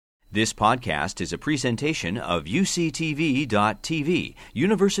This podcast is a presentation of UCTV.tv,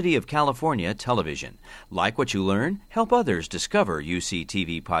 University of California Television. Like what you learn? Help others discover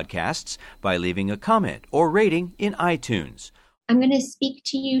UCTV podcasts by leaving a comment or rating in iTunes. I'm going to speak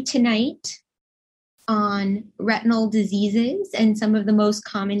to you tonight on retinal diseases and some of the most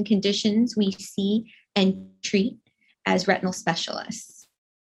common conditions we see and treat as retinal specialists.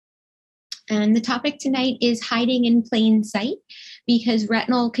 And the topic tonight is hiding in plain sight, because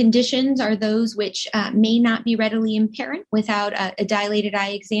retinal conditions are those which may not be readily apparent without a dilated eye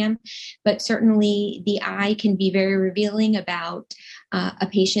exam, but certainly the eye can be very revealing about a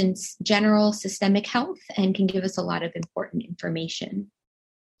patient's general systemic health and can give us a lot of important information.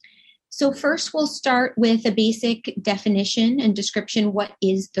 So first, we'll start with a basic definition and description. What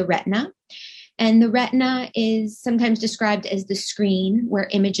is the retina? And the retina is sometimes described as the screen where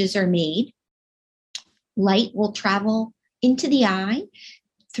images are made. Light will travel into the eye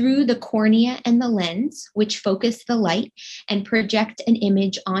through the cornea and the lens, which focus the light and project an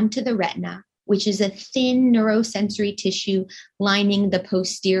image onto the retina, which is a thin neurosensory tissue lining the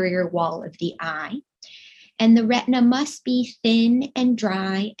posterior wall of the eye. And the retina must be thin and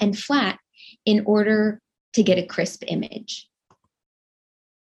dry and flat in order to get a crisp image.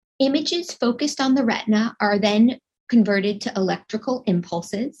 Images focused on the retina are then converted to electrical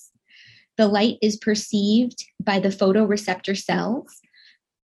impulses. The light is perceived by the photoreceptor cells,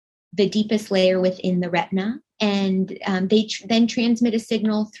 the deepest layer within the retina, and they then transmit a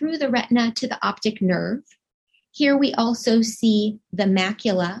signal through the retina to the optic nerve. Here we also see the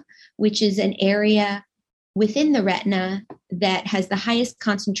macula, which is an area within the retina that has the highest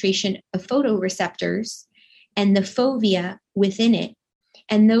concentration of photoreceptors, and the fovea within it,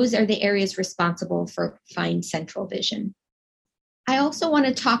 and those are the areas responsible for fine central vision. I also want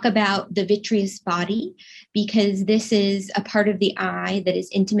to talk about the vitreous body, because this is a part of the eye that is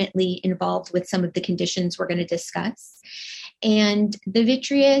intimately involved with some of the conditions we're going to discuss. And the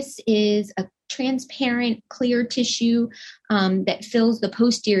vitreous is a transparent, clear tissue that fills the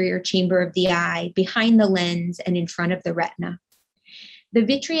posterior chamber of the eye, behind the lens and in front of the retina. The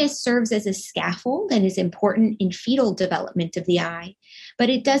vitreous serves as a scaffold and is important in fetal development of the eye, but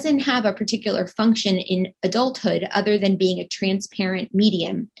it doesn't have a particular function in adulthood other than being a transparent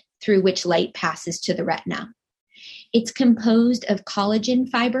medium through which light passes to the retina. It's composed of collagen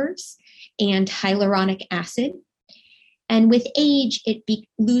fibers and hyaluronic acid, and with age, it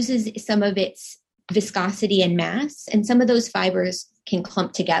loses some of its viscosity and mass, and some of those fibers can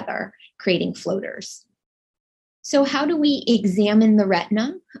clump together, creating floaters. So how do we examine the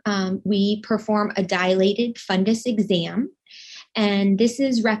retina? We perform a dilated fundus exam, and this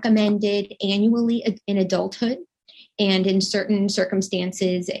is recommended annually in adulthood and in certain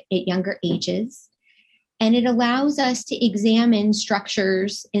circumstances at younger ages. And it allows us to examine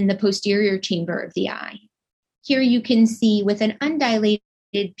structures in the posterior chamber of the eye. Here you can see with an undilated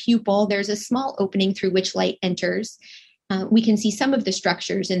pupil, there's a small opening through which light enters. We can see some of the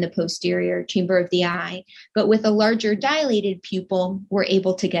structures in the posterior chamber of the eye, but with a larger dilated pupil, we're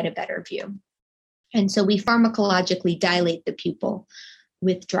able to get a better view. And so we pharmacologically dilate the pupil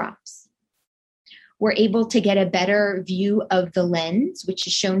with drops. We're able to get a better view of the lens, which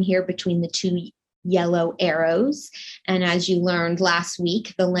is shown here between the two yellow arrows. And as you learned last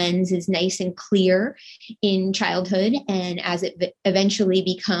week, the lens is nice and clear in childhood, and as it eventually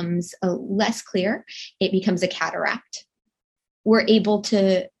becomes less clear, it becomes a cataract. We're able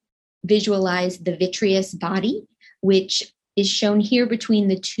to visualize the vitreous body, which is shown here between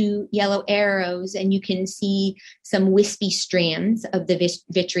the two yellow arrows, and you can see some wispy strands of the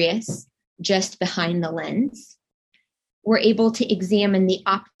vitreous just behind the lens. We're able to examine the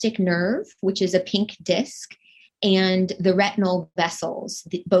optic nerve, which is a pink disc, and the retinal vessels,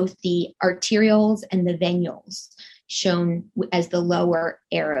 both the arterioles and the venules, shown as the lower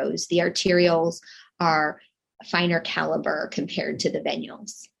arrows. The arterioles are finer caliber compared to the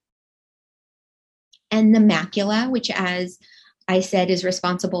venules. And the macula, which, as I said, is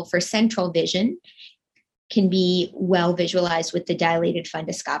responsible for central vision, can be well visualized with the dilated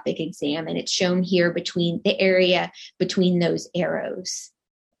fundoscopic exam. And it's shown here between the area between those arrows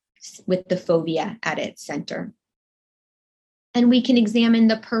with the fovea at its center. And we can examine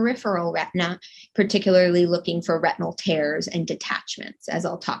the peripheral retina, particularly looking for retinal tears and detachments, as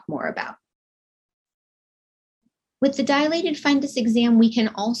I'll talk more about. With the dilated fundus exam, we can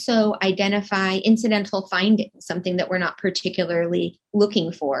also identify incidental findings, something that we're not particularly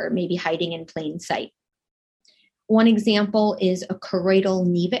looking for, maybe hiding in plain sight. One example is a choroidal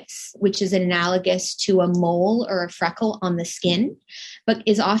nevus, which is analogous to a mole or a freckle on the skin, but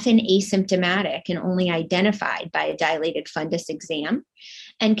is often asymptomatic and only identified by a dilated fundus exam,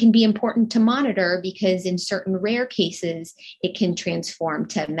 and can be important to monitor because in certain rare cases, it can transform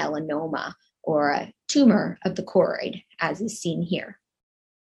to melanoma or a tumor of the choroid, as is seen here.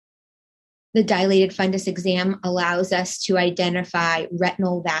 The dilated fundus exam allows us to identify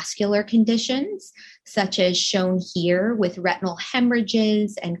retinal vascular conditions, such as shown here with retinal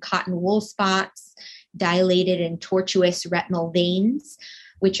hemorrhages and cotton wool spots, dilated and tortuous retinal veins,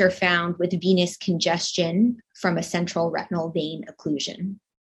 which are found with venous congestion from a central retinal vein occlusion.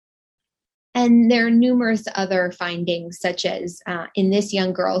 And there are numerous other findings, such as in this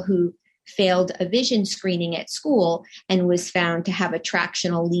young girl who failed a vision screening at school and was found to have a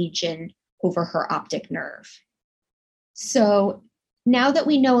tractional lesion over her optic nerve. So now that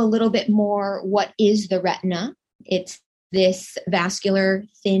we know a little bit more what is the retina, it's this vascular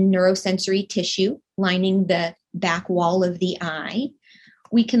thin neurosensory tissue lining the back wall of the eye,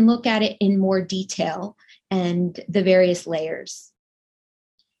 we can look at it in more detail and the various layers.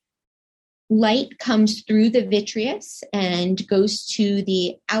 Light comes through the vitreous and goes to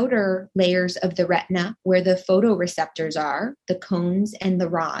the outer layers of the retina where the photoreceptors are, the cones and the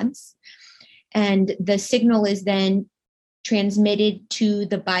rods. And the signal is then transmitted to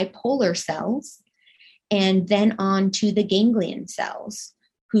the bipolar cells and then on to the ganglion cells,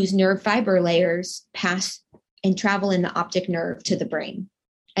 whose nerve fiber layers pass and travel in the optic nerve to the brain,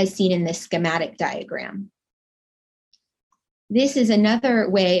 as seen in this schematic diagram. This is another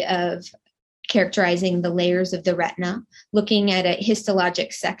way of characterizing the layers of the retina, looking at a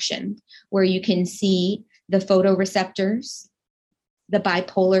histologic section where you can see the photoreceptors, the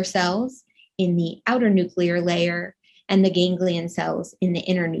bipolar cells in the outer nuclear layer, and the ganglion cells in the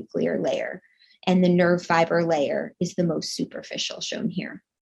inner nuclear layer. And the nerve fiber layer is the most superficial, shown here.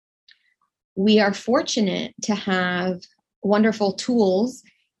 We are fortunate to have wonderful tools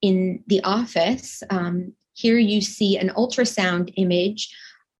in the office. Here you see an ultrasound image,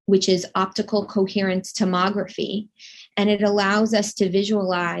 which is optical coherence tomography, and it allows us to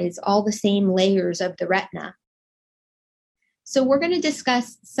visualize all the same layers of the retina. So we're going to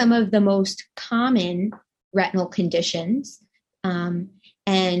discuss some of the most common retinal conditions,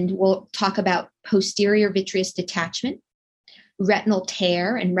 and we'll talk about posterior vitreous detachment, retinal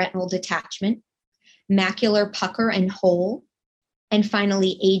tear and retinal detachment, macular pucker and hole, and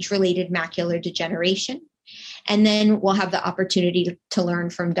finally age-related macular degeneration. And then we'll have the opportunity to learn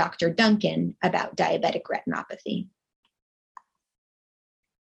from Dr. Duncan about diabetic retinopathy.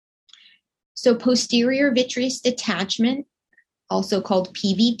 So posterior vitreous detachment, also called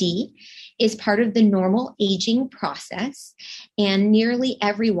PVD, is part of the normal aging process, and nearly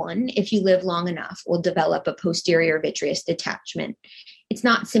everyone, if you live long enough, will develop a posterior vitreous detachment. It's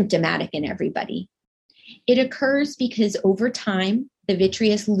not symptomatic in everybody. It occurs because over time, the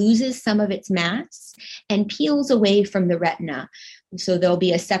vitreous loses some of its mass and peels away from the retina. So there'll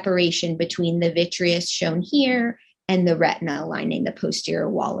be a separation between the vitreous shown here and the retina lining the posterior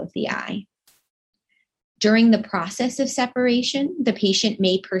wall of the eye. During the process of separation, the patient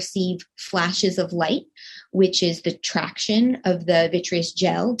may perceive flashes of light, which is the traction of the vitreous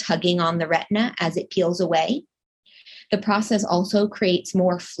gel tugging on the retina as it peels away. The process also creates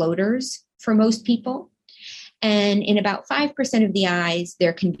more floaters for most people. And in about 5% of the eyes,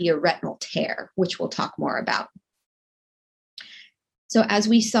 there can be a retinal tear, which we'll talk more about. So as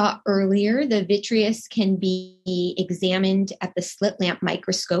we saw earlier, the vitreous can be examined at the slit lamp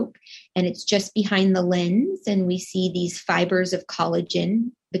microscope, and it's just behind the lens, and we see these fibers of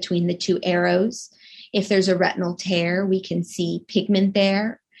collagen between the two arrows. If there's a retinal tear, we can see pigment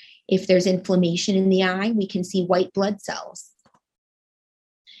there. If there's inflammation in the eye, we can see white blood cells.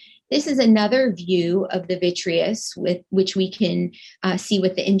 This is another view of the vitreous, with which we can see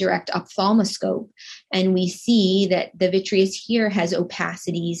with the indirect ophthalmoscope. And we see that the vitreous here has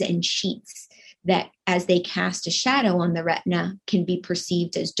opacities and sheets that, as they cast a shadow on the retina, can be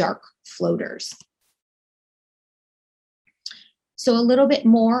perceived as dark floaters. So a little bit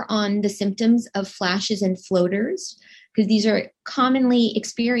more on the symptoms of flashes and floaters, because these are commonly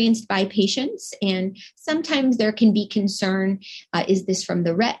experienced by patients, and sometimes there can be concern, is this from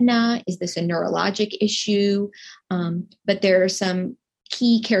the retina? Is this a neurologic issue? But there are some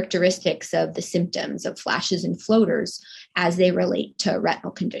key characteristics of the symptoms of flashes and floaters as they relate to a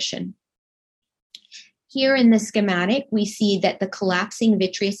retinal condition. Here in the schematic, we see that the collapsing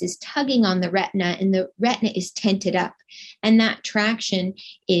vitreous is tugging on the retina and the retina is tented up. And that traction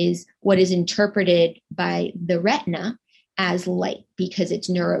is what is interpreted by the retina as light because it's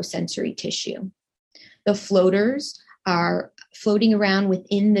neurosensory tissue. The floaters are floating around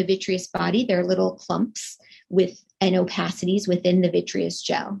within the vitreous body. They're little clumps and opacities within the vitreous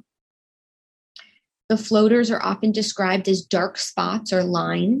gel. The floaters are often described as dark spots or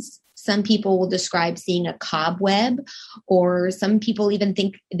lines. Some people will describe seeing a cobweb, or some people even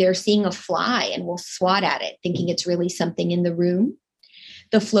think they're seeing a fly and will swat at it, thinking it's really something in the room.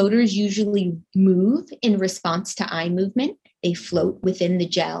 The floaters usually move in response to eye movement. They float within the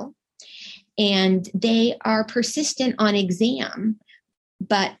gel, and they are persistent on exam,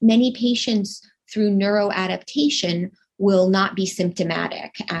 but many patients through neuroadaptation will not be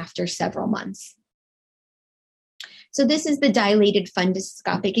symptomatic after several months. So this is the dilated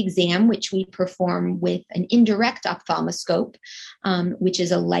fundoscopic exam, which we perform with an indirect ophthalmoscope, which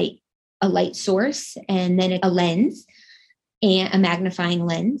is a light source, and then a lens, and a magnifying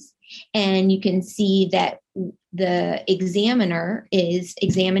lens. And you can see that the examiner is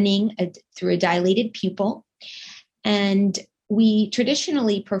examining through a dilated pupil. And we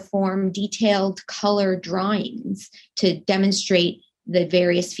traditionally perform detailed color drawings to demonstrate the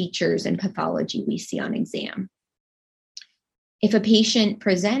various features and pathology we see on exam. If a patient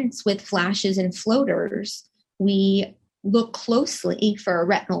presents with flashes and floaters, we look closely for a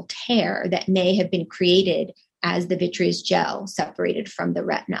retinal tear that may have been created as the vitreous gel separated from the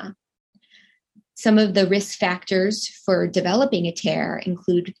retina. Some of the risk factors for developing a tear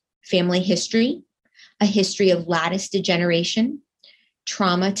include family history, a history of lattice degeneration,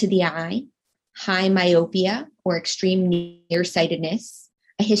 trauma to the eye, high myopia or extreme nearsightedness,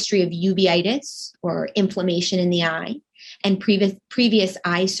 a history of uveitis or inflammation in the eye, and previous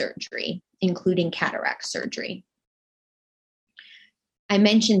eye surgery, including cataract surgery. I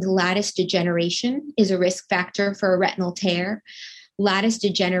mentioned lattice degeneration is a risk factor for a retinal tear. Lattice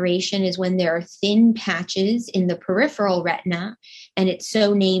degeneration is when there are thin patches in the peripheral retina, and it's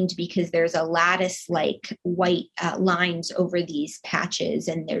so named because there's a lattice-like white lines over these patches,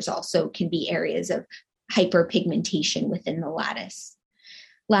 and there's also can be areas of hyperpigmentation within the lattice.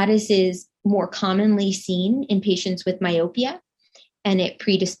 Lattice is more commonly seen in patients with myopia, and it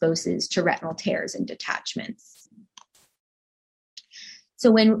predisposes to retinal tears and detachments.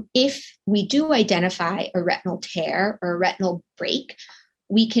 So if we do identify a retinal tear or a retinal break,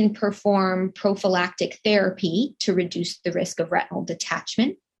 we can perform prophylactic therapy to reduce the risk of retinal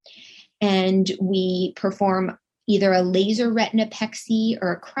detachment. And we perform either a laser retinopexy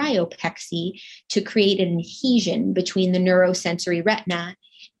or a cryopexy to create an adhesion between the neurosensory retina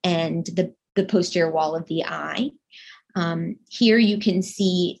and the posterior wall of the eye. Here you can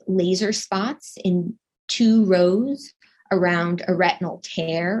see laser spots in 2 rows around a retinal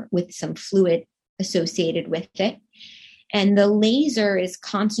tear with some fluid associated with it. And the laser is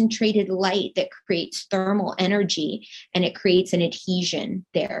concentrated light that creates thermal energy, and it creates an adhesion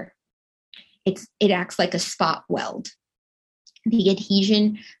there. It acts like a spot weld. The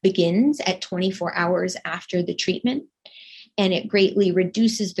adhesion begins at 24 hours after the treatment, and it greatly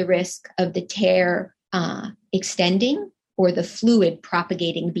reduces the risk of the tear extending or the fluid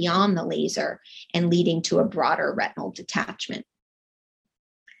propagating beyond the laser and leading to a broader retinal detachment.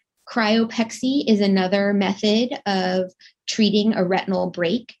 Cryopexy is another method of treating a retinal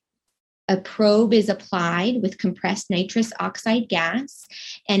break. A probe is applied with compressed nitrous oxide gas,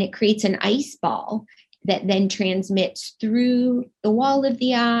 and it creates an ice ball that then transmits through the wall of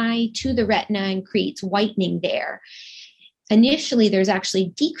the eye to the retina and creates whitening there. Initially, there's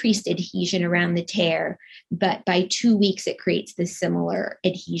actually decreased adhesion around the tear, but by 2 weeks, it creates the similar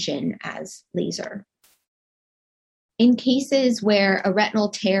adhesion as laser. In cases where a retinal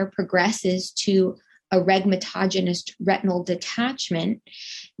tear progresses to a regmatogenous retinal detachment,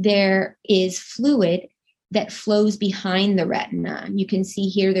 there is fluid that flows behind the retina. You can see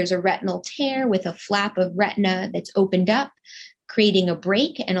here there's a retinal tear with a flap of retina that's opened up, creating a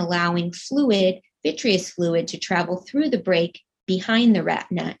break and allowing vitreous fluid to travel through the break behind the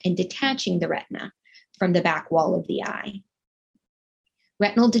retina and detaching the retina from the back wall of the eye.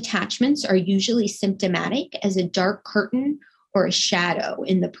 Retinal detachments are usually symptomatic as a dark curtain or a shadow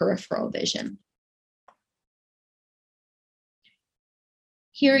in the peripheral vision.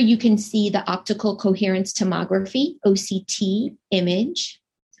 Here you can see the optical coherence tomography, OCT image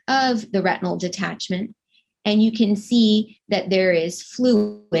of the retinal detachment. And you can see that there is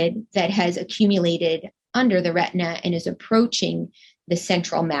fluid that has accumulated under the retina and is approaching the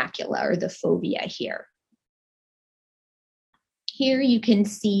central macula or the fovea here. Here you can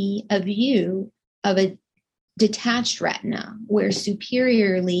see a view of a detached retina where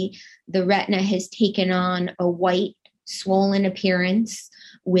superiorly the retina has taken on a white swollen appearance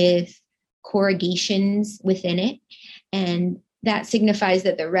with corrugations within it. And That signifies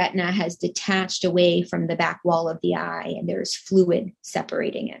that the retina has detached away from the back wall of the eye and there's fluid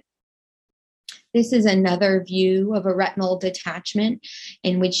separating it. This is another view of a retinal detachment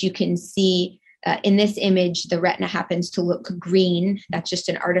in which you can see in this image, the retina happens to look green. That's just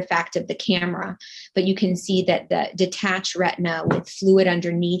an artifact of the camera. But you can see that the detached retina with fluid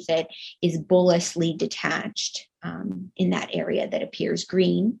underneath it is bullously detached in that area that appears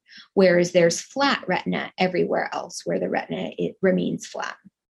green, whereas there's flat retina everywhere else where the retina it remains flat.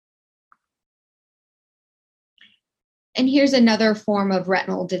 And here's another form of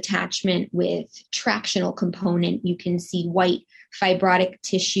retinal detachment with tractional component. You can see white fibrotic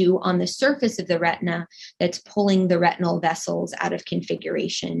tissue on the surface of the retina that's pulling the retinal vessels out of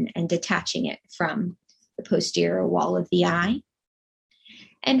configuration and detaching it from the posterior wall of the eye.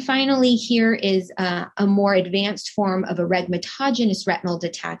 And finally, here is a more advanced form of a rhegmatogenous retinal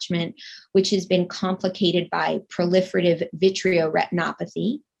detachment, which has been complicated by proliferative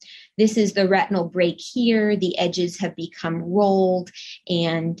vitreoretinopathy. This is the retinal break here. The edges have become rolled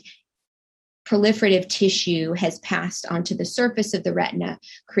and proliferative tissue has passed onto the surface of the retina,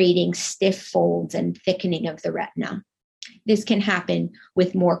 creating stiff folds and thickening of the retina. This can happen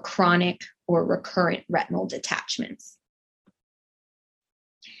with more chronic or recurrent retinal detachments.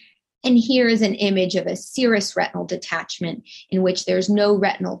 And here is an image of a serous retinal detachment in which there's no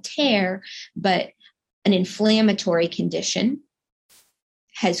retinal tear, but an inflammatory condition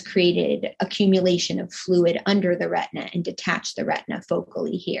has created accumulation of fluid under the retina and detached the retina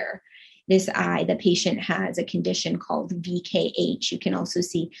focally here. This eye, the patient has a condition called VKH. You can also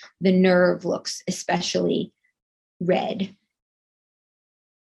see the nerve looks especially red.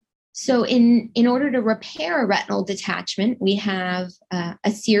 So in order to repair a retinal detachment, we have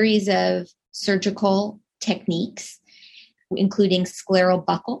a series of surgical techniques, including scleral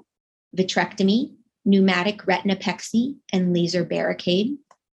buckle, vitrectomy, pneumatic retinopexy, and laser barricade.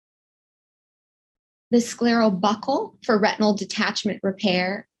 The scleral buckle for retinal detachment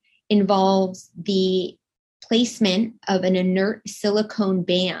repair involves the placement of an inert silicone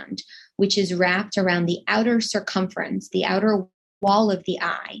band, which is wrapped around the outer circumference, the outer wall of the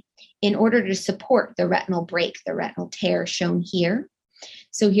eye, in order to support the retinal break, the retinal tear shown here.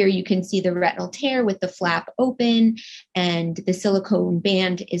 So here you can see the retinal tear with the flap open, and the silicone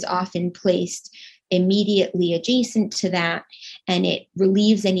band is often placed immediately adjacent to that, and it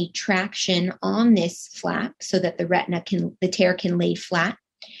relieves any traction on this flap so that the tear can lay flat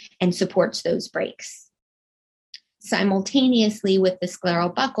and supports those breaks. Simultaneously with the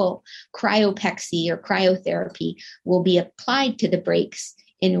scleral buckle, cryopexy or cryotherapy will be applied to the breaks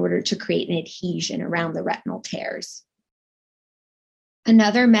in order to create an adhesion around the retinal tears.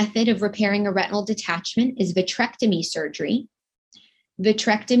 Another method of repairing a retinal detachment is vitrectomy surgery.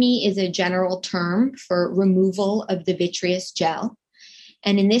 Vitrectomy is a general term for removal of the vitreous gel.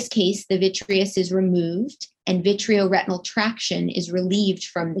 And in this case, the vitreous is removed and vitreoretinal traction is relieved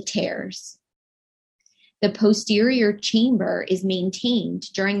from the tears. The posterior chamber is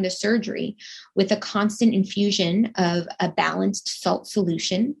maintained during the surgery with a constant infusion of a balanced salt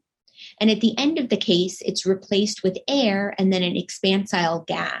solution. And at the end of the case, it's replaced with air and then an expansile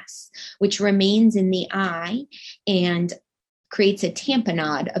gas, which remains in the eye and creates a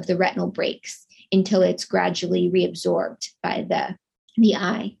tamponade of the retinal breaks until it's gradually reabsorbed by the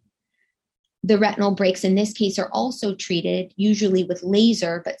eye. The retinal breaks in this case are also treated usually with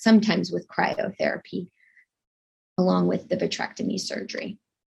laser, but sometimes with cryotherapy, along with the vitrectomy surgery.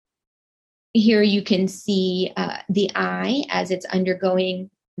 Here you can see the eye as it's undergoing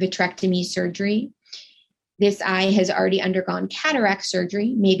vitrectomy surgery. This eye has already undergone cataract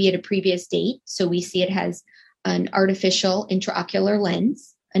surgery, maybe at a previous date. So we see it has an artificial intraocular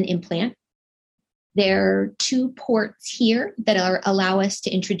lens, an implant. There are 2 ports here that allow us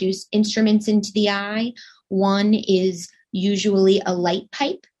to introduce instruments into the eye. One is usually a light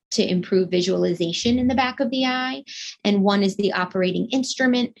pipe to improve visualization in the back of the eye. And one is the operating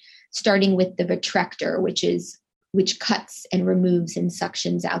instrument, starting with the vitrector, which cuts and removes and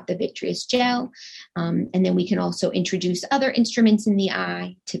suctions out the vitreous gel. And then we can also introduce other instruments in the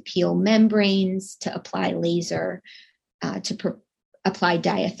eye to peel membranes, to apply laser, to apply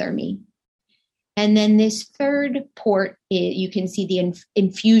diathermy. And then this third port, you can see the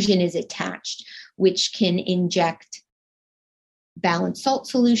infusion is attached, which can inject balanced salt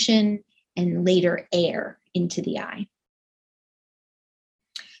solution and later air into the eye.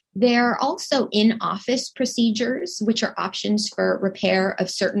 There are also in-office procedures, which are options for repair of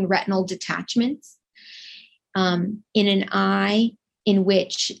certain retinal detachments. In an eye in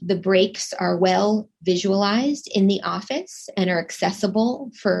which the breaks are well visualized in the office and are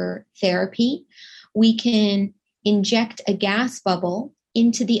accessible for therapy, we can inject a gas bubble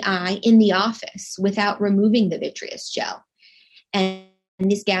into the eye in the office without removing the vitreous gel. And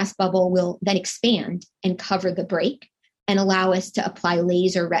this gas bubble will then expand and cover the break and allow us to apply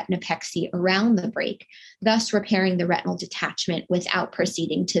laser retinopexy around the break, thus repairing the retinal detachment without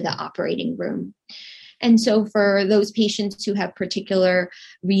proceeding to the operating room. And so for those patients who have particular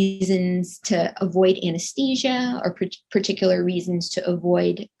reasons to avoid anesthesia or particular reasons to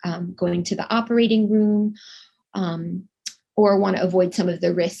avoid going to the operating room, or want to avoid some of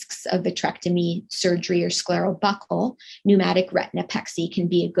the risks of vitrectomy surgery or scleral buckle, pneumatic retinopexy can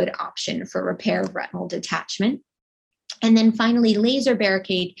be a good option for repair of retinal detachment. And then finally, laser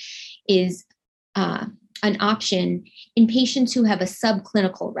barricade is an option in patients who have a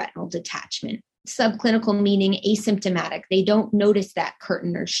subclinical retinal detachment. Subclinical meaning asymptomatic. They don't notice that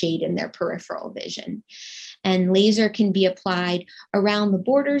curtain or shade in their peripheral vision. And laser can be applied around the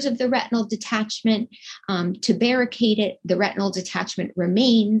borders of the retinal detachment to barricade it. The retinal detachment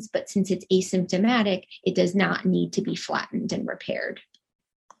remains, but since it's asymptomatic, it does not need to be flattened and repaired.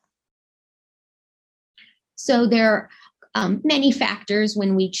 So there are many factors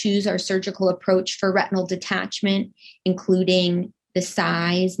when we choose our surgical approach for retinal detachment, including the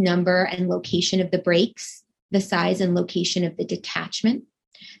size, number, and location of the breaks, the size and location of the detachment,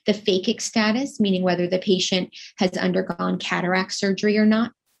 the phakic status, meaning whether the patient has undergone cataract surgery or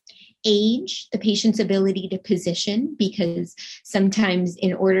not, age, the patient's ability to position, because sometimes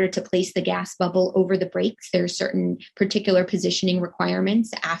in order to place the gas bubble over the breaks, there are certain particular positioning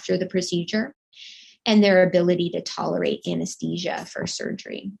requirements after the procedure, and their ability to tolerate anesthesia for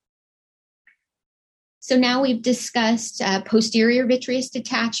surgery. So now we've discussed posterior vitreous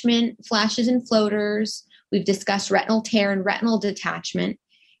detachment, flashes and floaters. We've discussed retinal tear and retinal detachment.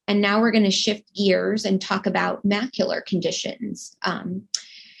 And now we're going to shift gears and talk about macular conditions.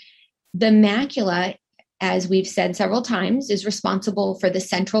 The macula, as we've said several times, is responsible for the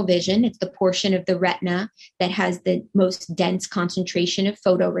central vision. It's the portion of the retina that has the most dense concentration of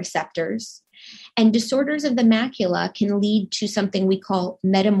photoreceptors. And disorders of the macula can lead to something we call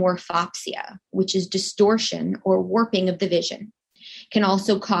metamorphopsia, which is distortion or warping of the vision. Can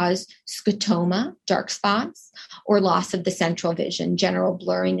also cause scotoma, dark spots, or loss of the central vision, general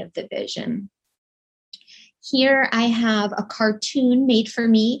blurring of the vision. Here I have a cartoon made for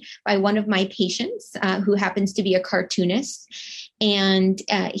me by one of my patients who happens to be a cartoonist. And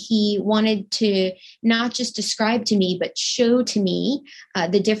he wanted to not just describe to me, but show to me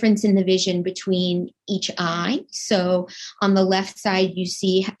the difference in the vision between each eye. So on the left side, you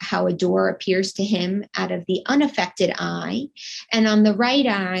see how a door appears to him out of the unaffected eye. And on the right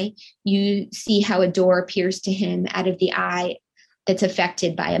eye, you see how a door appears to him out of the eye that's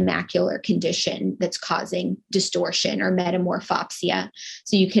affected by a macular condition that's causing distortion or metamorphopsia.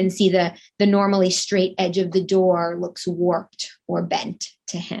 So you can see the normally straight edge of the door looks warped or bent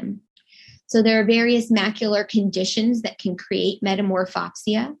to him. So there are various macular conditions that can create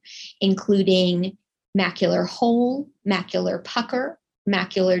metamorphopsia, including macular hole, macular pucker,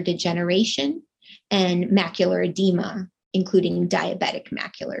 macular degeneration, and macular edema, including diabetic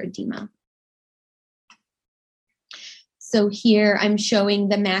macular edema. So here I'm showing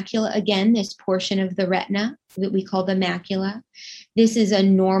the macula again, this portion of the retina that we call the macula. This is a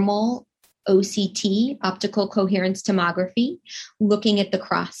normal OCT, optical coherence tomography, looking at the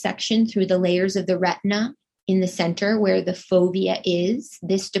cross-section through the layers of the retina in the center where the fovea is.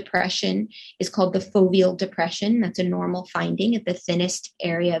 This depression is called the foveal depression. That's a normal finding at the thinnest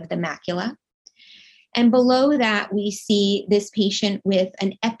area of the macula. And below that, we see this patient with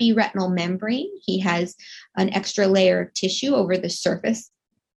an epiretinal membrane. He has an extra layer of tissue over the surface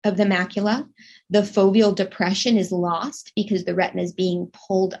of the macula. The foveal depression is lost because the retina is being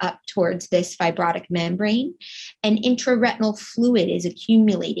pulled up towards this fibrotic membrane. And intraretinal fluid is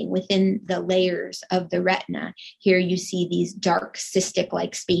accumulating within the layers of the retina. Here you see these dark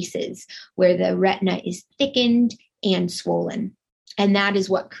cystic-like spaces where the retina is thickened and swollen. And that is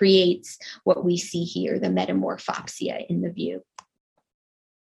what creates what we see here, the metamorphopsia in the view.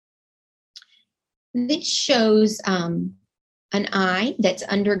 This shows an eye that's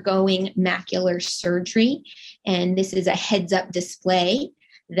undergoing macular surgery. And this is a heads-up display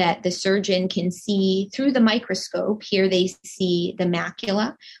that the surgeon can see through the microscope. Here they see the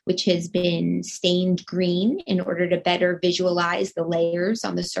macula, which has been stained green in order to better visualize the layers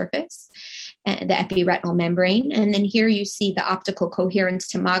on the surface, the epiretinal membrane. And then here you see the optical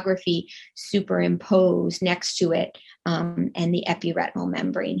coherence tomography superimposed next to it, and the epiretinal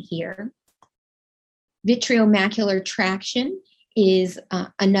membrane here. Vitreomacular traction is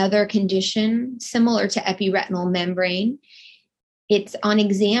another condition similar to epiretinal membrane. It's on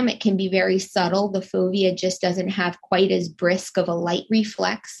exam, it can be very subtle. The fovea just doesn't have quite as brisk of a light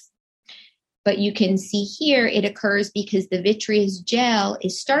reflex. But you can see here it occurs because the vitreous gel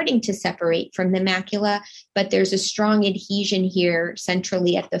is starting to separate from the macula, but there's a strong adhesion here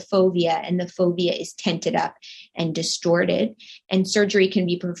centrally at the fovea, and the fovea is tented up and distorted. And surgery can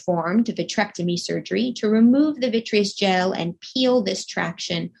be performed, vitrectomy surgery, to remove the vitreous gel and peel this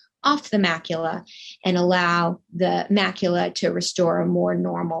traction off the macula and allow the macula to restore a more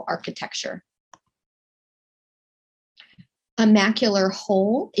normal architecture. A macular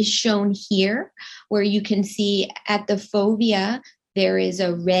hole is shown here, where you can see at the fovea, there is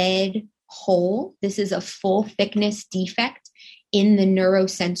a red hole. This is a full thickness defect in the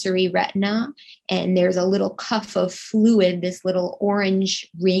neurosensory retina, and there's a little cuff of fluid, this little orange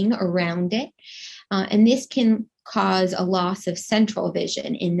ring around it. And this can cause a loss of central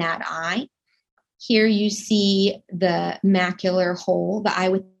vision in that eye. Here you see the macular hole, the eye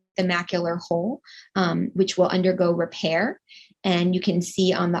with the macular hole, which will undergo repair. And you can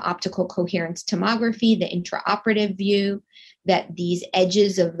see on the optical coherence tomography, the intraoperative view, that these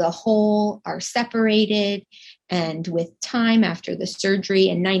edges of the hole are separated. And with time after the surgery,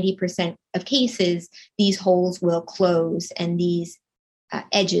 in 90% of cases, these holes will close and these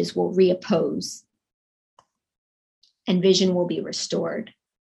edges will reoppose and vision will be restored.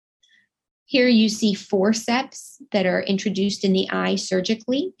 Here you see forceps that are introduced in the eye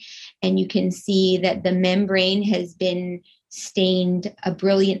surgically, and you can see that the membrane has been stained a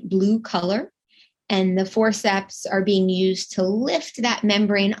brilliant blue color, and the forceps are being used to lift that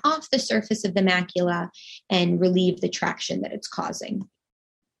membrane off the surface of the macula and relieve the traction that it's causing.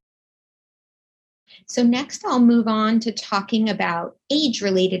 So next I'll move on to talking about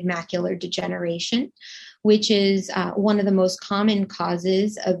age-related macular degeneration, which is one of the most common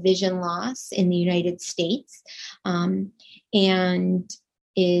causes of vision loss in the United States, and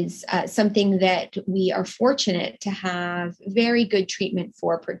is something that we are fortunate to have very good treatment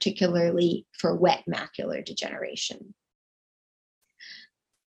for, particularly for wet macular degeneration.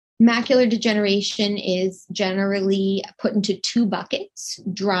 Macular degeneration is generally put into two buckets: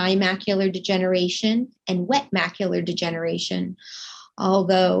 dry macular degeneration and wet macular degeneration.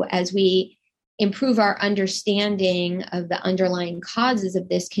 Although as we improve our understanding of the underlying causes of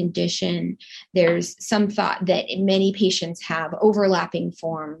this condition, there's some thought that many patients have overlapping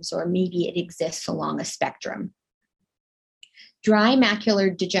forms, or maybe it exists along a spectrum. Dry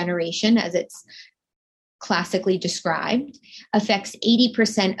macular degeneration, as it's classically described, affects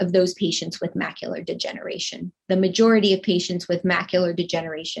 80% of those patients with macular degeneration. The majority of patients with macular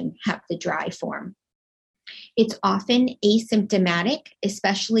degeneration have the dry form. It's often asymptomatic,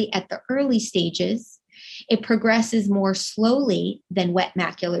 especially at the early stages. It progresses more slowly than wet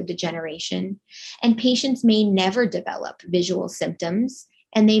macular degeneration, and patients may never develop visual symptoms,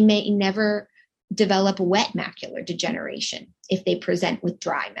 and they may never develop wet macular degeneration if they present with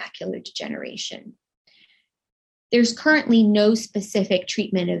dry macular degeneration. There's currently no specific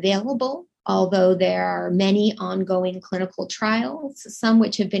treatment available, although there are many ongoing clinical trials, some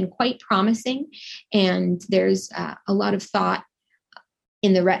which have been quite promising, and there's a lot of thought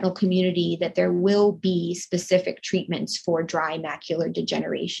in the retinal community that there will be specific treatments for dry macular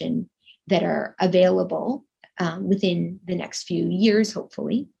degeneration that are available within the next few years,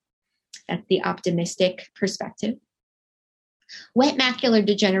 hopefully. That's the optimistic perspective. Wet macular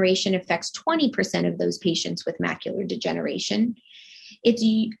degeneration affects 20% of those patients with macular degeneration. It's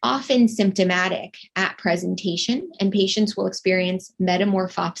often symptomatic at presentation, and patients will experience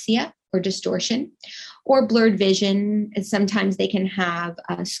metamorphopsia or distortion or blurred vision, and sometimes they can have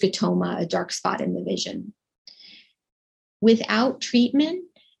a scotoma, a dark spot in the vision. Without treatment,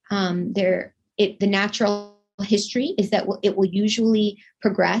 the natural history is that it will usually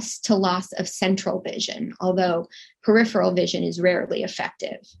progress to loss of central vision, although peripheral vision is rarely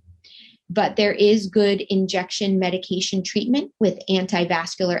effective. But there is good injection medication treatment with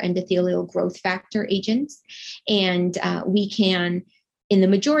antivascular endothelial growth factor agents, and we can, in the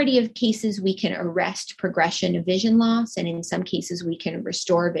majority of cases, we can arrest progression of vision loss, and in some cases, we can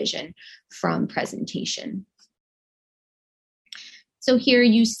restore vision from presentation. So here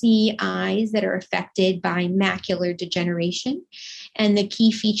you see eyes that are affected by macular degeneration. And the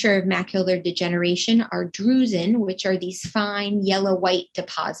key feature of macular degeneration are drusen, which are these fine yellow-white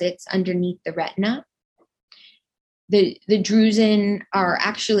deposits underneath the retina. The drusen are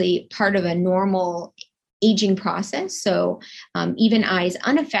actually part of a normal aging process. So even eyes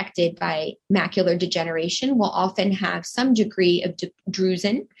unaffected by macular degeneration will often have some degree of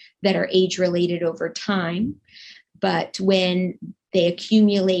drusen that are age-related over time. But when they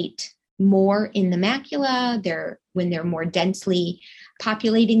accumulate more in the macula, when they're more densely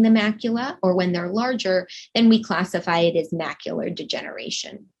populating the macula, or when they're larger, then we classify it as macular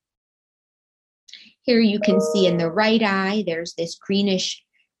degeneration. Here you can see in the right eye, there's this greenish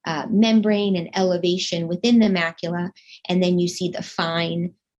membrane and elevation within the macula, and then you see the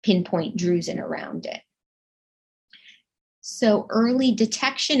fine pinpoint drusen around it. So early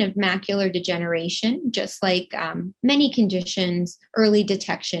detection of macular degeneration, just like many conditions, early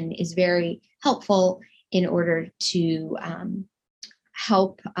detection is very helpful in order to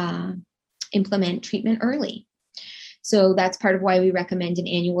help implement treatment early. So that's part of why we recommend an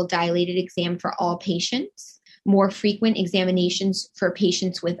annual dilated exam for all patients, more frequent examinations for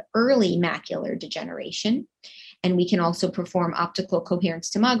patients with early macular degeneration. And we can also perform optical coherence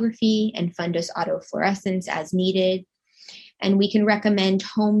tomography and fundus autofluorescence as needed. And we can recommend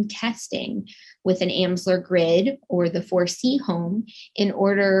home testing with an Amsler grid or the 4C home in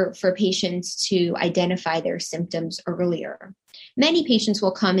order for patients to identify their symptoms earlier. Many patients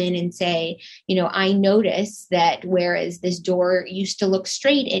will come in and say, I notice that whereas this door used to look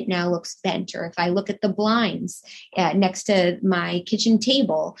straight, it now looks bent. Or if I look at the blinds next to my kitchen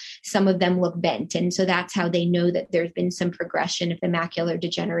table, some of them look bent. And so that's how they know that there's been some progression of the macular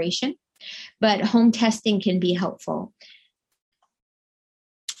degeneration. But home testing can be helpful.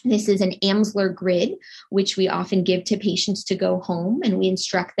 This is an Amsler grid, which we often give to patients to go home, and we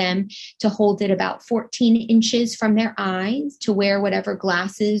instruct them to hold it about 14 inches from their eyes, to wear whatever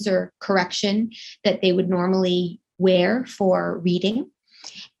glasses or correction that they would normally wear for reading,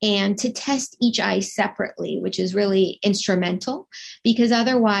 and to test each eye separately, which is really instrumental because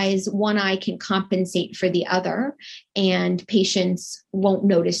otherwise one eye can compensate for the other and patients won't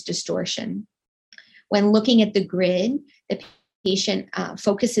notice distortion. When looking at the grid, the patient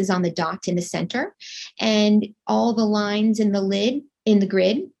focuses on the dot in the center, and all the lines in the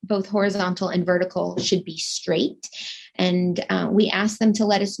grid, both horizontal and vertical, should be straight. And we ask them to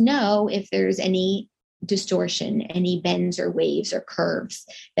let us know if there's any distortion, any bends or waves or curves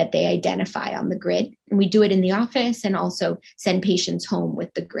that they identify on the grid. And we do it in the office and also send patients home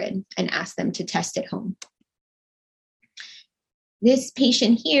with the grid and ask them to test at home. This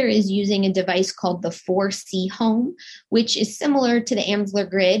patient here is using a device called the 4C home, which is similar to the Amsler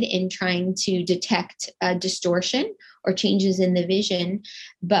grid in trying to detect distortion or changes in the vision.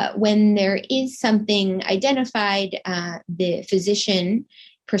 But when there is something identified, the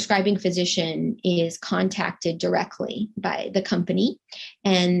prescribing physician is contacted directly by the company,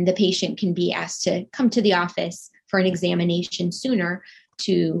 and the patient can be asked to come to the office for an examination sooner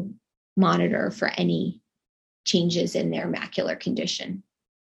to monitor for any changes in their macular condition.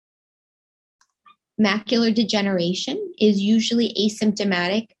 Macular degeneration is usually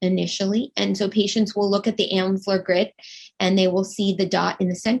asymptomatic initially, and so patients will look at the Amsler grid and they will see the dot in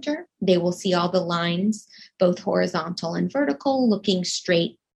the center. They will see all the lines, both horizontal and vertical, looking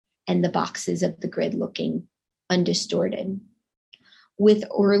straight, and the boxes of the grid looking undistorted. With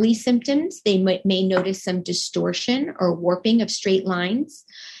early symptoms, they may notice some distortion or warping of straight lines.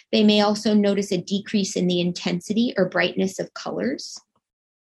 They may also notice a decrease in the intensity or brightness of colors.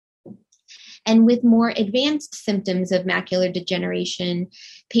 And with more advanced symptoms of macular degeneration,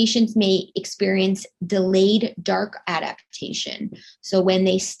 patients may experience delayed dark adaptation. So when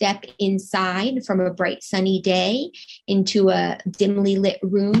they step inside from a bright sunny day into a dimly lit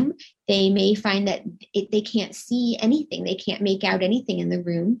room, they may find that they can't see anything. They can't make out anything in the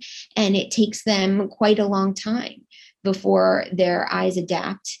room, and it takes them quite a long time before their eyes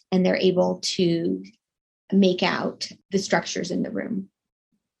adapt and they're able to make out the structures in the room.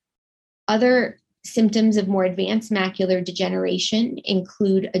 Other symptoms of more advanced macular degeneration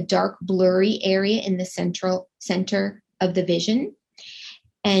include a dark, blurry area in the center of the vision,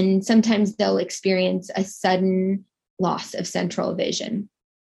 and sometimes they'll experience a sudden loss of central vision.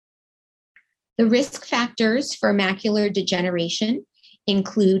 The risk factors for macular degeneration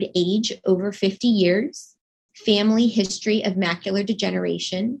include age over 50 years, family history of macular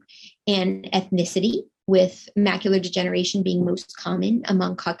degeneration, and ethnicity, with macular degeneration being most common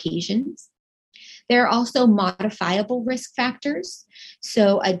among Caucasians. There are also modifiable risk factors.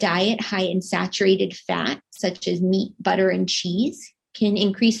 So a diet high in saturated fat, such as meat, butter, and cheese, can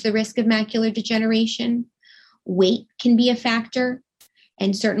increase the risk of macular degeneration. Weight can be a factor.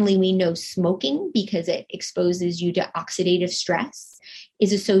 And certainly we know smoking, because it exposes you to oxidative stress,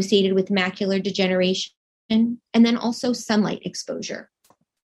 is associated with macular degeneration. And then also sunlight exposure.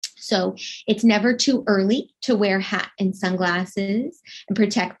 So it's never too early to wear a hat and sunglasses and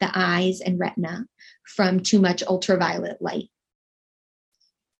protect the eyes and retina from too much ultraviolet light.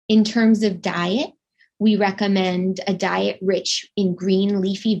 In terms of diet, We recommend a diet rich in green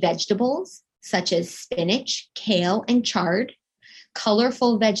leafy vegetables, such as spinach, kale, and chard,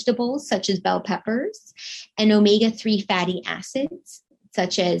 colorful vegetables, such as bell peppers, and omega-3 fatty acids,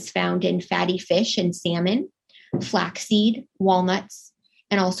 such as found in fatty fish and salmon, flaxseed, walnuts,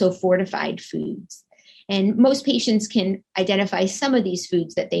 and also fortified foods. And most patients can identify some of these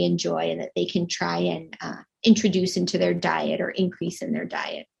foods that they enjoy and that they can try and introduce into their diet or increase in their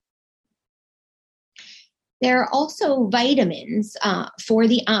diet. There are also vitamins for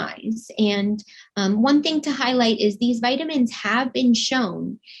the eyes. And one thing to highlight is these vitamins have been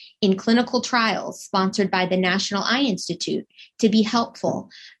shown in clinical trials sponsored by the National Eye Institute to be helpful,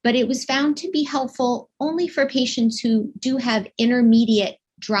 but it was found to be helpful only for patients who do have intermediate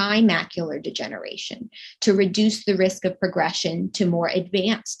dry macular degeneration to reduce the risk of progression to more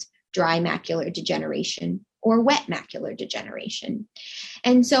advanced dry macular degeneration or wet macular degeneration.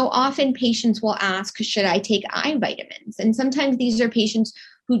 And so often patients will ask, should I take eye vitamins? And sometimes these are patients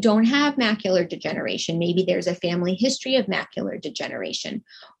who don't have macular degeneration. Maybe there's a family history of macular degeneration.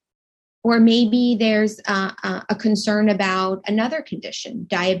 Or maybe there's a concern about another condition,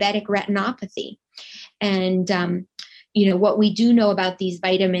 diabetic retinopathy. And, what we do know about these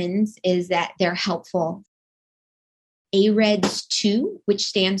vitamins is that they're helpful. AREDS 2, which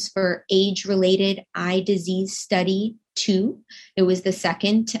stands for Age-Related Eye Disease Study 2. It was the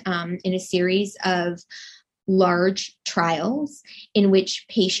second in a series of large trials in which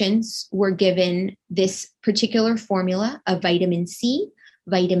patients were given this particular formula of vitamin C,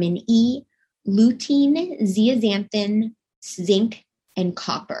 vitamin E, lutein, zeaxanthin, zinc, and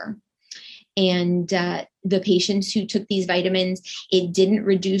copper. And the patients who took these vitamins, it didn't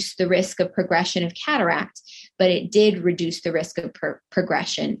reduce the risk of progression of cataract, but it did reduce the risk of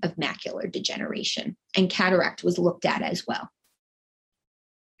progression of macular degeneration. And cataract was looked at as well.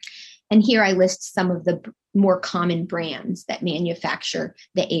 And here I list some of the more common brands that manufacture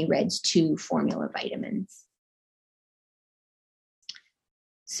the AREDS 2 formula vitamins.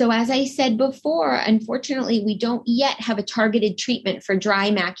 So as I said before, unfortunately, we don't yet have a targeted treatment for dry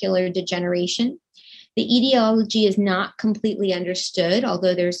macular degeneration. The etiology is not completely understood,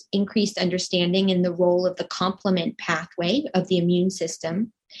 although there's increased understanding in the role of the complement pathway of the immune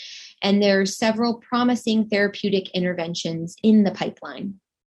system. And there are several promising therapeutic interventions in the pipeline.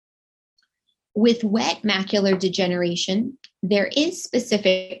 With wet macular degeneration, there is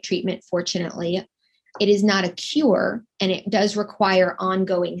specific treatment, fortunately. It is not a cure, and it does require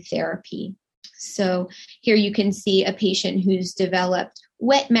ongoing therapy. So here you can see a patient who's developed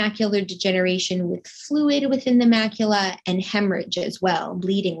wet macular degeneration with fluid within the macula and hemorrhage as well,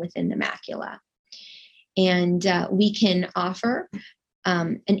 bleeding within the macula. And we can offer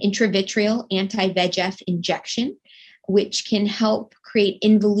an intravitreal anti-VEGF injection, which can help create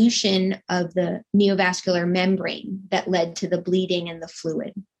involution of the neovascular membrane that led to the bleeding and the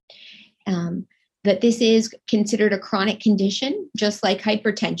fluid. But this is considered a chronic condition, just like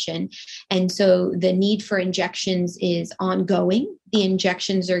hypertension. And so the need for injections is ongoing. The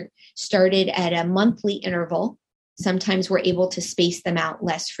injections are started at a monthly interval. Sometimes we're able to space them out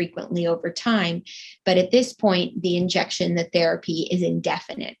less frequently over time. But at this point, the injection, the therapy is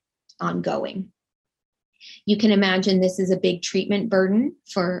indefinite, ongoing. You can imagine this is a big treatment burden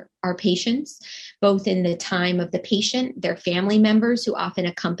for our patients, both in the time of the patient, their family members who often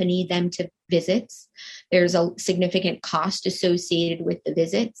accompany them to visits. There's a significant cost associated with the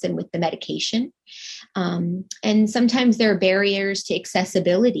visits and with the medication. And sometimes there are barriers to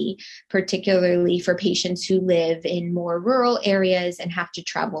accessibility, particularly for patients who live in more rural areas and have to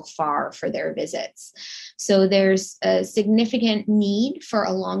travel far for their visits. So there's a significant need for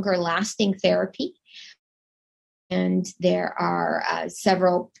a longer lasting therapy. And there are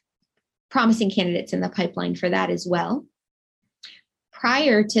several promising candidates in the pipeline for that as well.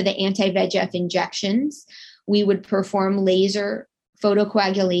 Prior to the anti-VEGF injections, we would perform laser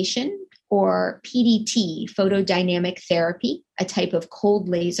photocoagulation or PDT, photodynamic therapy, a type of cold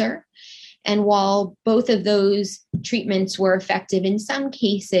laser. And while both of those treatments were effective in some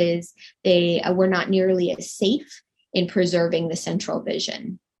cases, they were not nearly as safe in preserving the central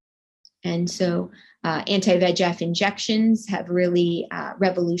vision. And so anti-VEGF injections have really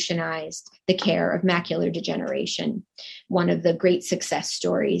revolutionized the care of macular degeneration, one of the great success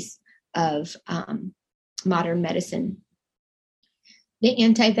stories of modern medicine. The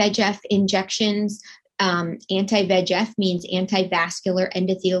anti-VEGF injections, anti-VEGF means anti-vascular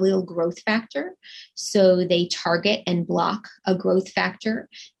endothelial growth factor. So they target and block a growth factor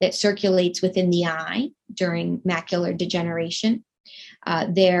that circulates within the eye during macular degeneration.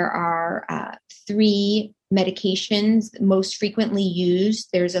 There are 3 medications most frequently used.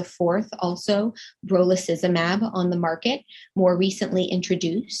 There's a fourth also, brolucizumab, on the market, more recently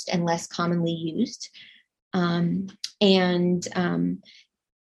introduced and less commonly used. There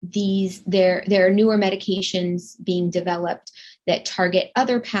are newer medications being developed that target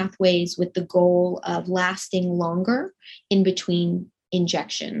other pathways with the goal of lasting longer in between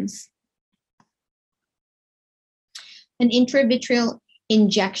injections. An intravitreal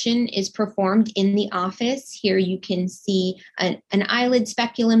injection is performed in the office. Here you can see an eyelid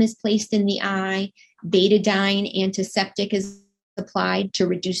speculum is placed in the eye, betadine antiseptic is applied to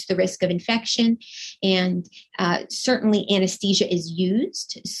reduce the risk of infection, and certainly anesthesia is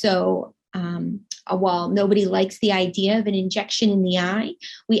used. So while nobody likes the idea of an injection in the eye,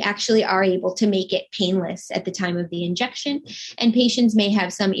 we actually are able to make it painless at the time of the injection, and patients may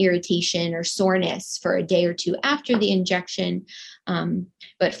have some irritation or soreness for a day or two after the injection,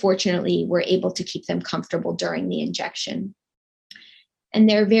 but fortunately we're able to keep them comfortable during the injection. And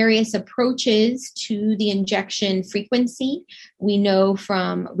there are various approaches to the injection frequency. We know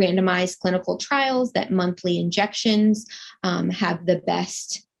from randomized clinical trials that monthly injections have the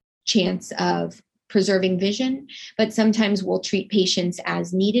best chance of preserving vision, but sometimes we'll treat patients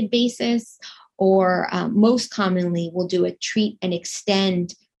as needed basis, or most commonly we'll do a treat and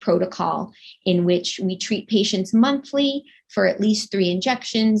extend protocol in which we treat patients monthly for at least 3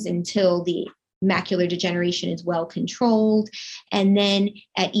 injections until the macular degeneration is well controlled. And then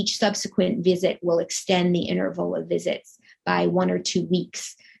at each subsequent visit, we'll extend the interval of visits by 1 or 2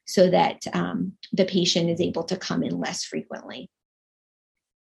 weeks so that the patient is able to come in less frequently.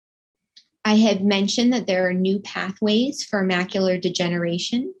 I had mentioned that there are new pathways for macular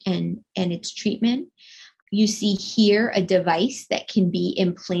degeneration and its treatment. You see here a device that can be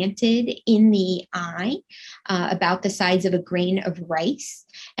implanted in the eye about the size of a grain of rice.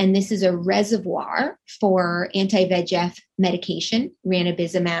 And this is a reservoir for anti-VEGF medication,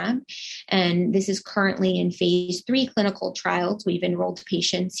 ranibizumab. And this is currently in phase 3 clinical trials. We've enrolled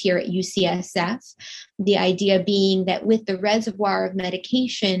patients here at UCSF. The idea being that with the reservoir of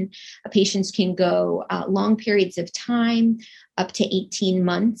medication, patients can go long periods of time, up to 18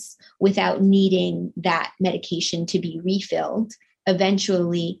 months, without needing that medication to be refilled.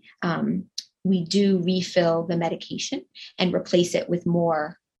 Eventually, we do refill the medication and replace it with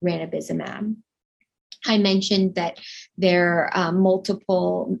more ranibizumab. I mentioned that there are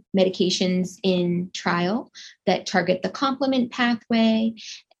multiple medications in trial that target the complement pathway.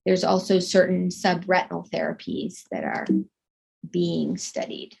 There's also certain subretinal therapies that are being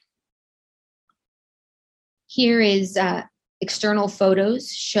studied. Here is external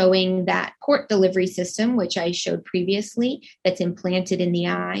photos showing that port delivery system, which I showed previously, that's implanted in the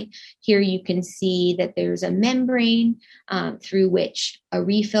eye. Here you can see that there's a membrane through which a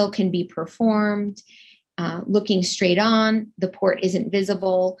refill can be performed. Looking straight on, the port isn't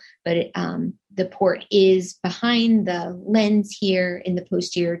visible, but the port is behind the lens here in the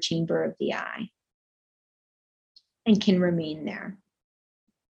posterior chamber of the eye and can remain there.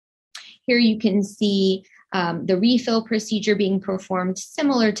 Here you can see the refill procedure being performed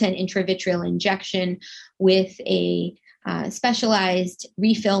similar to an intravitreal injection with a specialized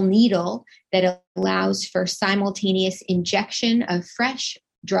refill needle that allows for simultaneous injection of fresh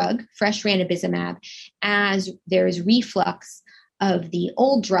drug, fresh ranibizumab, as there is reflux of the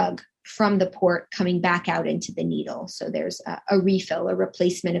old drug from the port coming back out into the needle. So there's a refill, a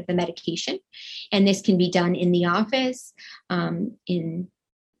replacement of the medication. And this can be done in the office in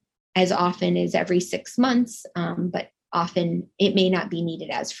as often as every 6 months, but often it may not be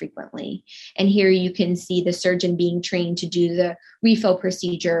needed as frequently. And here you can see the surgeon being trained to do the refill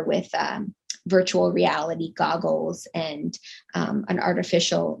procedure with virtual reality goggles and an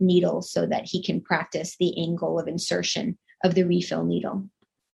artificial needle so that he can practice the angle of insertion of the refill needle.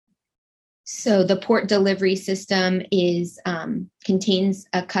 So the port delivery system contains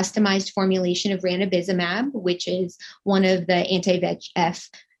a customized formulation of ranibizumab, which is one of the anti-VEGF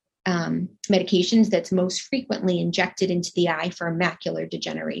medications that's most frequently injected into the eye for macular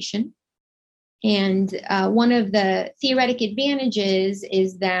degeneration. And one of the theoretic advantages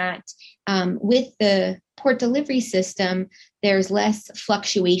is that with the port delivery system, there's less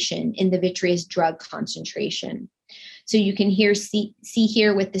fluctuation in the vitreous drug concentration. So you can see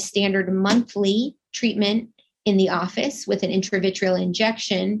here with the standard monthly treatment in the office with an intravitreal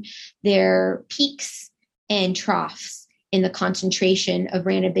injection, there are peaks and troughs in the concentration of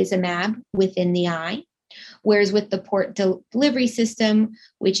ranibizumab within the eye. Whereas with the port delivery system,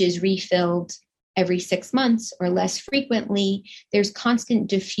 which is refilled every 6 months or less frequently, there's constant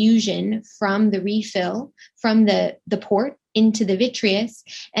diffusion from the refill, from the port into the vitreous,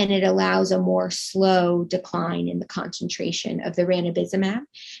 and it allows a more slow decline in the concentration of the ranibizumab.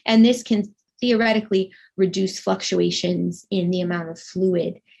 And this can theoretically reduce fluctuations in the amount of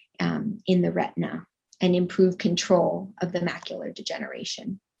fluid in the retina and improve control of the macular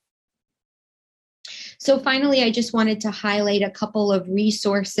degeneration. So finally, I just wanted to highlight a couple of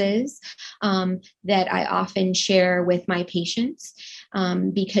resources that I often share with my patients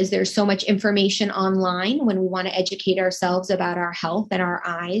because there's so much information online when we want to educate ourselves about our health and our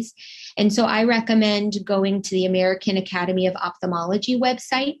eyes. And so I recommend going to the American Academy of Ophthalmology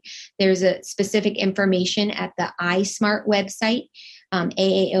website. There's a specific information at the iSmart website,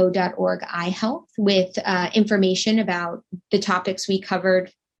 aao.org iHealth, with information about the topics we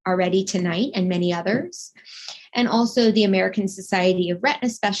covered already tonight and many others. And also the American Society of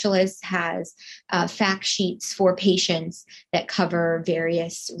Retina Specialists has fact sheets for patients that cover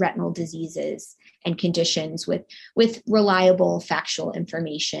various retinal diseases and conditions with reliable factual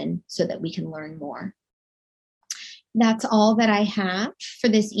information so that we can learn more. That's all that I have for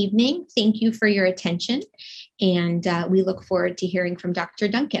this evening. Thank you for your attention, and we look forward to hearing from Dr.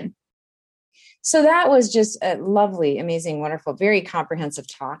 Duncan. So that was just a lovely, amazing, wonderful, very comprehensive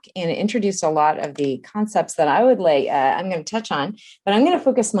talk, and it introduced a lot of the concepts that I would I'm going to touch on, but I'm going to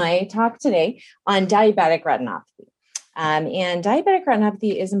focus my talk today on diabetic retinopathy. And diabetic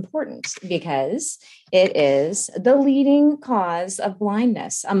retinopathy is important because it is the leading cause of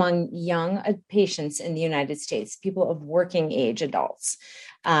blindness among young patients in the United States, people of working age adults.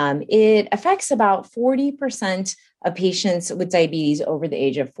 It affects about 40% of patients with diabetes over the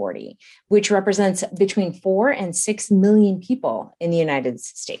age of 40, which represents between 4 and 6 million people in the United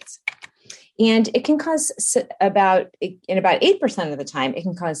States. And it can cause about 8% of the time, it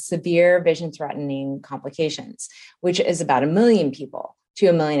can cause severe vision threatening complications, which is about 1 million people to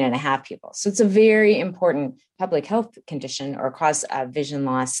 1.5 million people. So it's a very important public health condition or cause of vision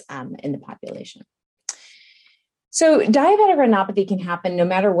loss in the population. So diabetic retinopathy can happen no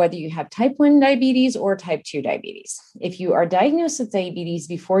matter whether you have type 1 diabetes or type 2 diabetes. If you are diagnosed with diabetes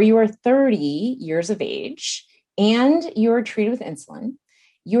before you are 30 years of age and you are treated with insulin,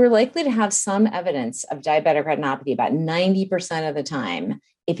 you are likely to have some evidence of diabetic retinopathy about 90% of the time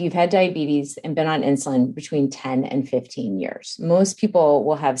if you've had diabetes and been on insulin between 10 and 15 years. Most people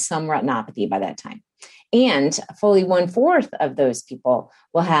will have some retinopathy by that time. And fully 1/4 of those people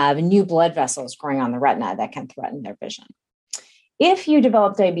will have new blood vessels growing on the retina that can threaten their vision. If you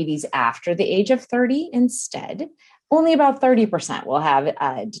develop diabetes after the age of 30 instead, only about 30% will have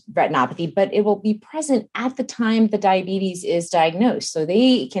retinopathy, but it will be present at the time the diabetes is diagnosed. So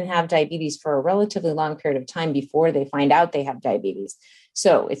they can have diabetes for a relatively long period of time before they find out they have diabetes.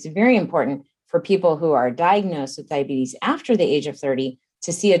 So it's very important for people who are diagnosed with diabetes after the age of 30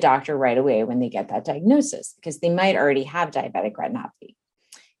 to see a doctor right away when they get that diagnosis, because they might already have diabetic retinopathy.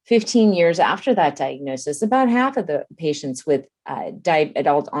 15 years after that diagnosis, about half of the patients with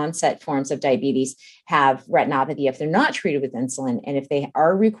adult onset forms of diabetes have retinopathy if they're not treated with insulin. And if they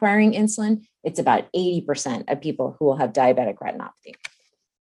are requiring insulin, it's about 80% of people who will have diabetic retinopathy.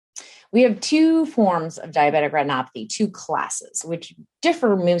 We have two forms of diabetic retinopathy, two classes, which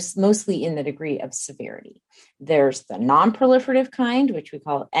differ mostly in the degree of severity. There's the non-proliferative kind, which we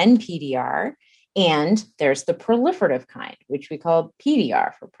call NPDR, and there's the proliferative kind, which we call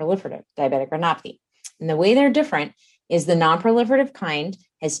PDR for proliferative diabetic retinopathy. And the way they're different is the non-proliferative kind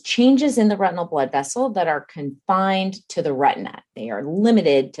has changes in the retinal blood vessel that are confined to the retina. They are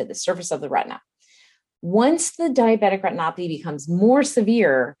limited to the surface of the retina. Once the diabetic retinopathy becomes more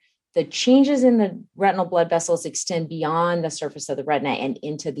severe, the changes in the retinal blood vessels extend beyond the surface of the retina and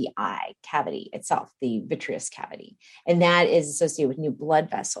into the eye cavity itself, the vitreous cavity. And that is associated with new blood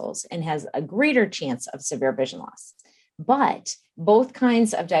vessels and has a greater chance of severe vision loss. But both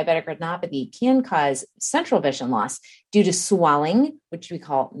kinds of diabetic retinopathy can cause central vision loss due to swelling, which we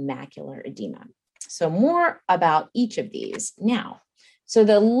call macular edema. So more about each of these now. So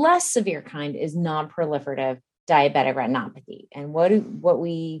the less severe kind is non-proliferative diabetic retinopathy. And what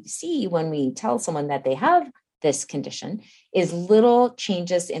we see when we tell someone that they have this condition is little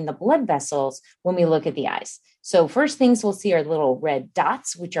changes in the blood vessels when we look at the eyes. So first things we'll see are little red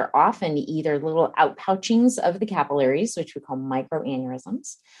dots, which are often either little outpouchings of the capillaries, which we call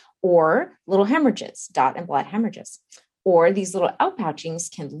microaneurysms, or little hemorrhages, dot and blot hemorrhages. Or these little outpouchings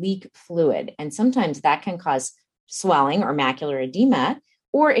can leak fluid. And sometimes that can cause swelling or macular edema,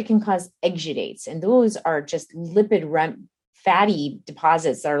 or it can cause exudates. And those are just lipid fatty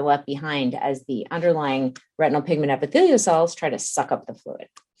deposits that are left behind as the underlying retinal pigment epithelial cells try to suck up the fluid.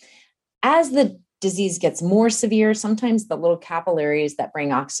 As the disease gets more severe, sometimes the little capillaries that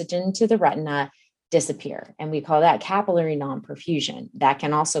bring oxygen to the retina disappear. And we call that capillary non-perfusion. That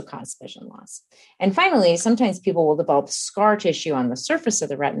can also cause vision loss. And finally, sometimes people will develop scar tissue on the surface of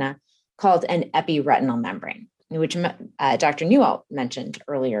the retina called an epiretinal membrane, which Dr. Newalt mentioned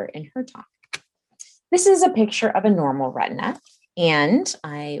earlier in her talk. This is a picture of a normal retina. And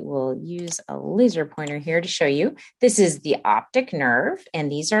I will use a laser pointer here to show you. This is the optic nerve, and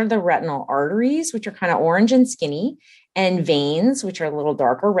these are the retinal arteries, which are kind of orange and skinny, and veins, which are a little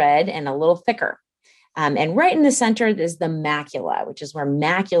darker red and a little thicker. And right in the center is the macula, which is where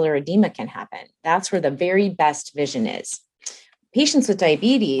macular edema can happen. That's where the very best vision is. Patients with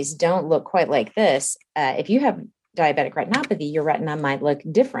diabetes don't look quite like this. If you have diabetic retinopathy, your retina might look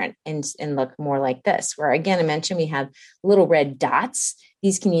different and look more like this, where again, I mentioned we have little red dots.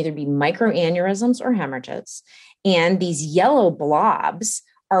 These can either be microaneurysms or hemorrhages. And these yellow blobs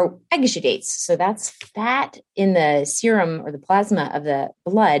are exudates. So that's fat in the serum or the plasma of the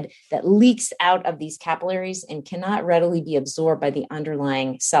blood that leaks out of these capillaries and cannot readily be absorbed by the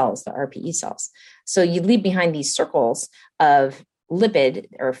underlying cells, the RPE cells. So you leave behind these circles of lipid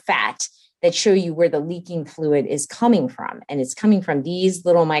or fat that show you where the leaking fluid is coming from. And it's coming from these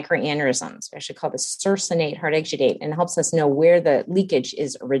little microaneurysms. We actually call this succinate heart exudate, and helps us know where the leakage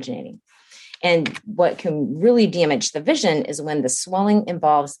is originating. And what can really damage the vision is when the swelling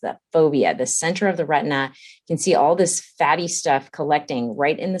involves the fovea, the center of the retina. You can see all this fatty stuff collecting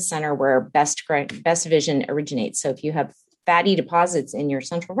right in the center where best vision originates. So if you have fatty deposits in your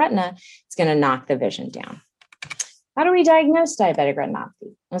central retina, it's going to knock the vision down. How do we diagnose diabetic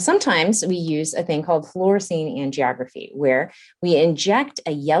retinopathy? Well, sometimes we use a thing called fluorescein angiography, where we inject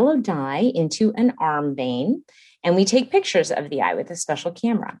a yellow dye into an arm vein, and we take pictures of the eye with a special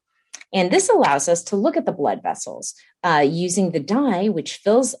camera. And this allows us to look at the blood vessels using the dye, which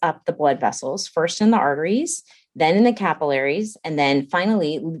fills up the blood vessels, first in the arteries, then in the capillaries, and then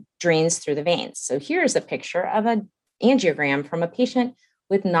finally drains through the veins. So here's a picture of an angiogram from a patient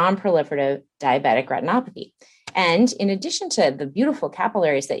with non-proliferative diabetic retinopathy. And in addition to the beautiful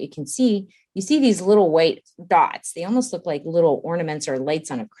capillaries that you see these little white dots. They almost look like little ornaments or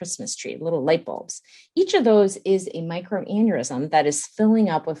lights on a Christmas tree, little light bulbs. Each of those is a microaneurysm that is filling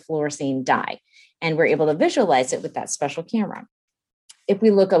up with fluorescein dye. And we're able to visualize it with that special camera. If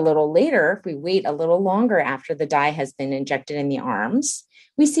we look a little later, if we wait a little longer after the dye has been injected in the arms,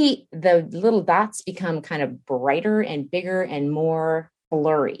 we see the little dots become kind of brighter and bigger and more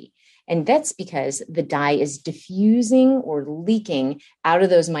blurry. And that's because the dye is diffusing or leaking out of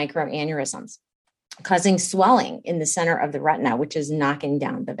those microaneurysms, causing swelling in the center of the retina, which is knocking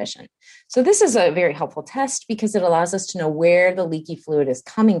down the vision. So this is a very helpful test because it allows us to know where the leaky fluid is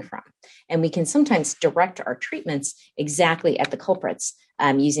coming from. And we can sometimes direct our treatments exactly at the culprits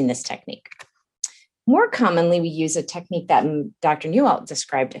using this technique. More commonly, we use a technique that Dr. Newalt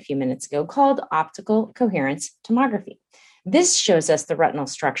described a few minutes ago called optical coherence tomography. This shows us the retinal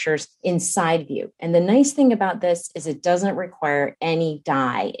structures in side view. And the nice thing about this is it doesn't require any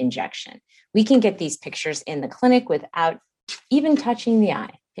dye injection. We can get these pictures in the clinic without even touching the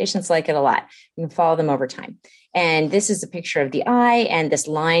eye. Patients like it a lot. You can follow them over time. And this is a picture of the eye, and this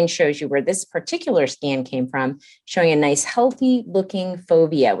line shows you where this particular scan came from, showing a nice healthy looking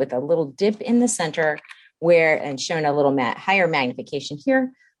fovea with a little dip in the center and showing a little higher magnification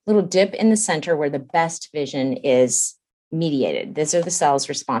here, little dip in the center where the best vision is mediated. These are the cells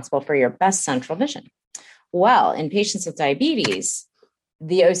responsible for your best central vision. Well, in patients with diabetes,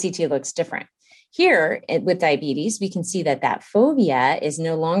 the OCT looks different. Here with diabetes, we can see that fovea is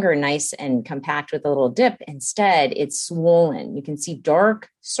no longer nice and compact with a little dip. Instead, it's swollen. You can see dark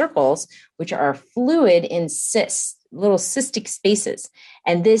circles, which are fluid in cysts, little cystic spaces.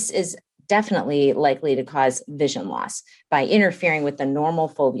 And this is definitely likely to cause vision loss by interfering with the normal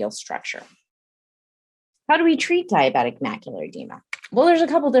foveal structure. How do we treat diabetic macular edema? Well, there's a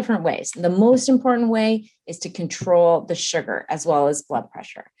couple different ways. The most important way is to control the sugar as well as blood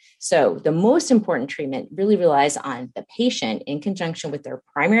pressure. So the most important treatment really relies on the patient in conjunction with their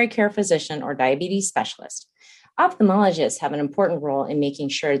primary care physician or diabetes specialist. Ophthalmologists have an important role in making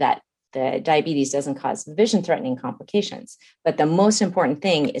sure that the diabetes doesn't cause vision-threatening complications. But the most important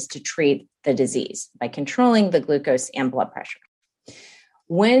thing is to treat the disease by controlling the glucose and blood pressure.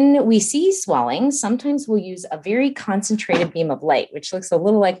 When we see swelling, sometimes we'll use a very concentrated beam of light, which looks a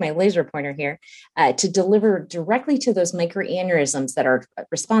little like my laser pointer here, to deliver directly to those microaneurysms that are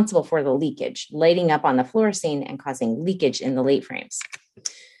responsible for the leakage, lighting up on the fluorescein and causing leakage in the late frames.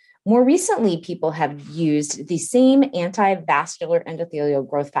 More recently, people have used the same anti-vascular endothelial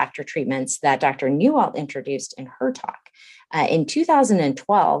growth factor treatments that Dr. Newalt introduced in her talk. In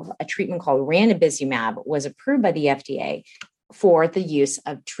 2012, a treatment called ranibizumab was approved by the FDA for the use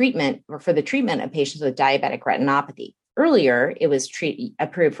of treatment or for the treatment of patients with diabetic retinopathy. Earlier, it was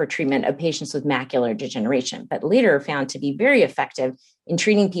approved for treatment of patients with macular degeneration, but later found to be very effective in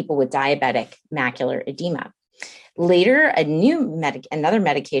treating people with diabetic macular edema. Later, another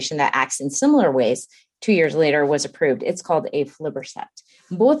medication that acts in similar ways 2 years later was approved. It's called aflibercept.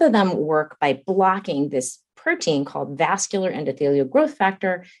 Both of them work by blocking this protein called vascular endothelial growth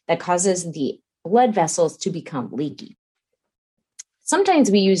factor that causes the blood vessels to become leaky. Sometimes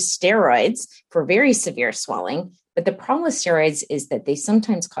we use steroids for very severe swelling, but the problem with steroids is that they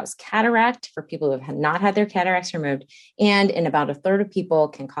sometimes cause cataract for people who have not had their cataracts removed, and in about a third of people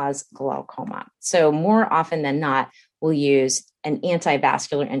can cause glaucoma. So more often than not, we'll use an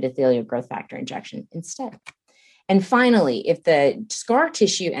anti-vascular endothelial growth factor injection instead. And finally, if the scar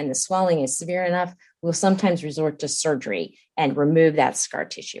tissue and the swelling is severe enough, we'll sometimes resort to surgery and remove that scar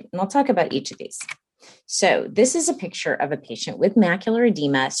tissue. And I'll talk about each of these. So this is a picture of a patient with macular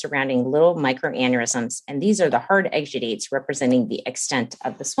edema surrounding little microaneurysms, and these are the hard exudates representing the extent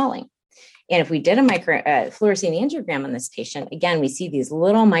of the swelling. And if we did a fluorescein angiogram on this patient, again, we see these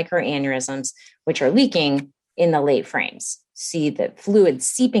little microaneurysms which are leaking in the late frames. See the fluid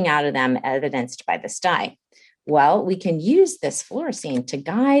seeping out of them, evidenced by this dye. Well, we can use this fluorescein to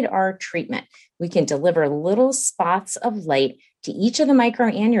guide our treatment. We can deliver little spots of light to each of the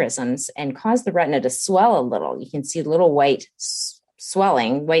microaneurysms and cause the retina to swell a little. You can see little white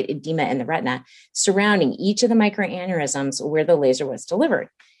swelling, white edema in the retina surrounding each of the microaneurysms where the laser was delivered.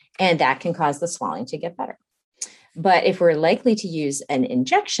 And that can cause the swelling to get better. But if we're likely to use an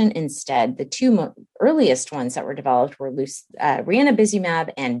injection instead, the two earliest ones that were developed were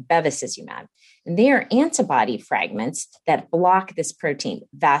ranibizumab and bevacizumab. And they are antibody fragments that block this protein,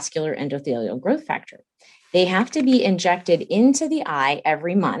 vascular endothelial growth factor. They have to be injected into the eye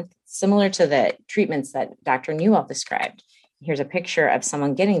every month, similar to the treatments that Dr. Newell described. Here's a picture of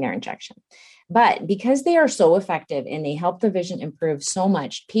someone getting their injection. But because they are so effective and they help the vision improve so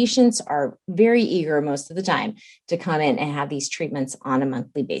much, patients are very eager most of the time to come in and have these treatments on a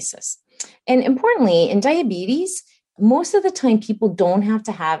monthly basis. And importantly, in diabetes, most of the time people don't have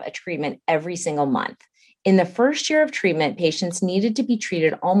to have a treatment every single month. In the first year of treatment, patients needed to be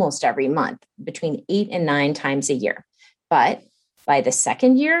treated almost every month, between 8 and 9 times a year. But by the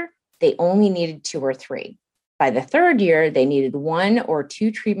second year, they only needed 2 or 3. By the third year, they needed 1 or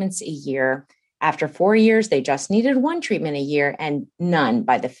 2 treatments a year. After 4 years, they just needed 1 treatment a year and none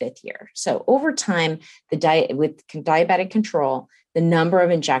by the 5th year. So over time, with diabetic control, the number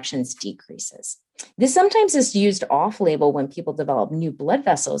of injections decreases. This sometimes is used off-label when people develop new blood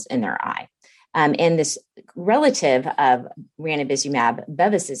vessels in their eye. And this relative of ranibizumab,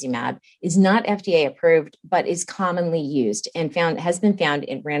 bevacizumab, is not FDA approved, but is commonly used and has been found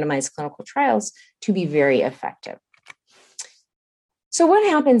in randomized clinical trials to be very effective. So what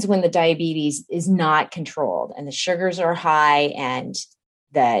happens when the diabetes is not controlled and the sugars are high and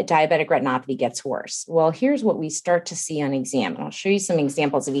the diabetic retinopathy gets worse? Well, here's what we start to see on exam. And I'll show you some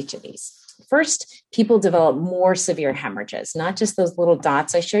examples of each of these. First, people develop more severe hemorrhages, not just those little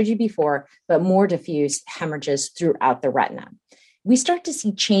dots I showed you before, but more diffuse hemorrhages throughout the retina. We start to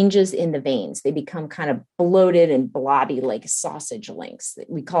see changes in the veins. They become kind of bloated and blobby like sausage links.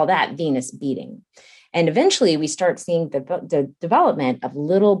 We call that venous beading. And eventually we start seeing the development of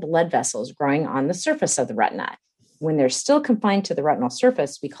little blood vessels growing on the surface of the retina. When they're still confined to the retinal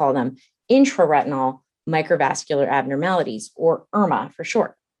surface, we call them intraretinal microvascular abnormalities, or IRMA for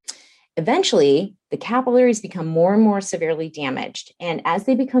short. Eventually, the capillaries become more and more severely damaged. And as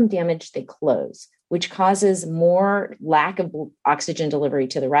they become damaged, they close, which causes more lack of oxygen delivery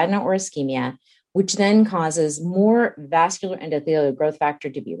to the retina or ischemia, which then causes more vascular endothelial growth factor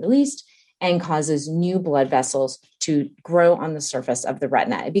to be released and causes new blood vessels to grow on the surface of the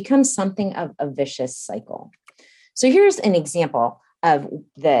retina. It becomes something of a vicious cycle. So here's an example of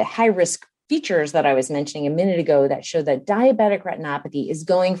the high-risk features that I was mentioning a minute ago that show that diabetic retinopathy is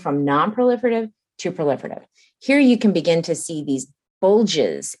going from non-proliferative to proliferative. Here you can begin to see these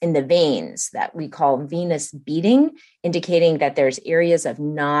bulges in the veins that we call venous beading, indicating that there's areas of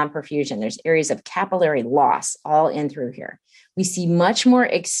non-perfusion. There's areas of capillary loss all in through here. We see much more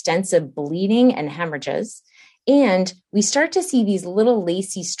extensive bleeding and hemorrhages, and we start to see these little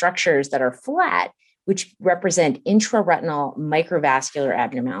lacy structures that are flat, which represent intraretinal microvascular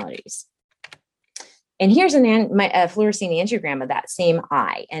abnormalities. And here's a fluorescein angiogram of that same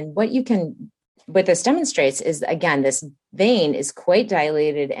eye. And what this demonstrates is, again, this vein is quite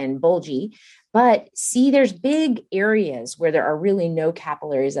dilated and bulgy, but see, there's big areas where there are really no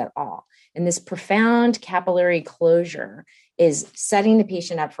capillaries at all. And this profound capillary closure is setting the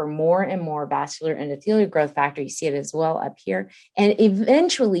patient up for more and more vascular endothelial growth factor. You see it as well up here. And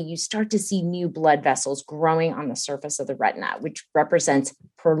eventually you start to see new blood vessels growing on the surface of the retina, which represents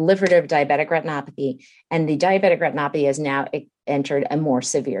proliferative diabetic retinopathy. And the diabetic retinopathy has now entered a more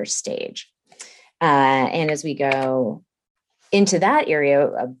severe stage. And as we go into that area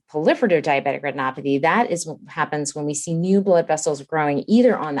of proliferative diabetic retinopathy, that is what happens when we see new blood vessels growing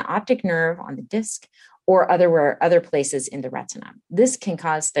either on the optic nerve, on the disc, or other places in the retina. This can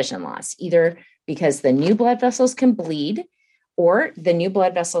cause vision loss, either because the new blood vessels can bleed, or the new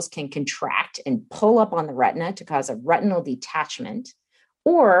blood vessels can contract and pull up on the retina to cause a retinal detachment,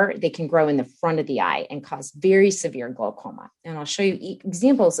 or they can grow in the front of the eye and cause very severe glaucoma. And I'll show you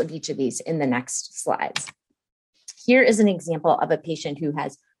examples of each of these in the next slides. Here is an example of a patient who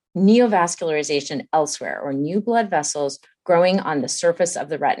has neovascularization elsewhere, or new blood vessels growing on the surface of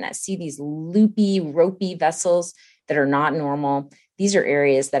the retina. See these loopy, ropey vessels that are not normal. These are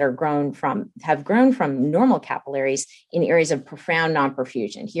areas that have grown from normal capillaries in areas of profound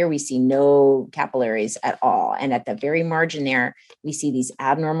non-perfusion. Here we see no capillaries at all. And at the very margin there, we see these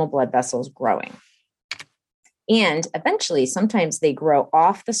abnormal blood vessels growing. And eventually, sometimes they grow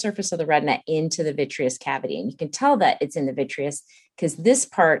off the surface of the retina into the vitreous cavity. And you can tell that it's in the vitreous because this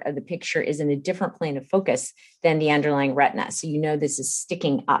part of the picture is in a different plane of focus than the underlying retina. So you know this is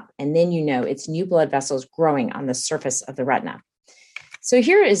sticking up, and then you know it's new blood vessels growing on the surface of the retina. So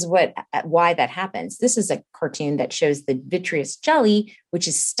here is why that happens. This is a cartoon that shows the vitreous jelly, which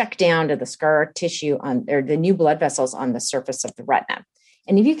is stuck down to the scar tissue or the new blood vessels on the surface of the retina.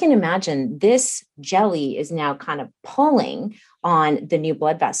 And if you can imagine, this jelly is now kind of pulling on the new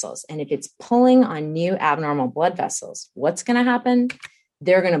blood vessels. And if it's pulling on new abnormal blood vessels, what's going to happen?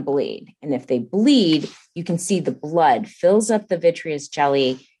 They're going to bleed. And if they bleed, you can see the blood fills up the vitreous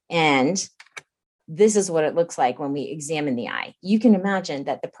jelly. And this is what it looks like when we examine the eye. You can imagine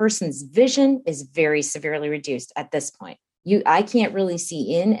that the person's vision is very severely reduced at this point. I can't really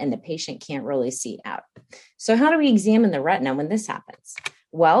see in, and the patient can't really see out. So how do we examine the retina when this happens?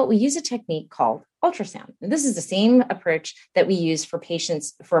 Well, we use a technique called ultrasound. And this is the same approach that we use for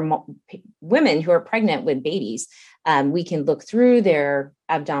women who are pregnant with babies. We can look through their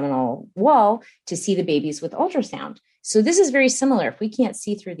abdominal wall to see the babies with ultrasound. So this is very similar. If we can't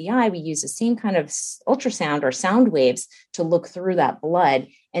see through the eye, we use the same kind of ultrasound or sound waves to look through that blood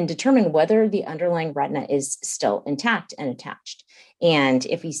and determine whether the underlying retina is still intact and attached. And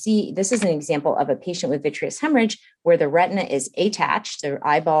if we see, this is an example of a patient with vitreous hemorrhage where the retina is attached, the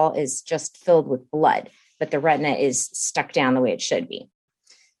eyeball is just filled with blood, but the retina is stuck down the way it should be.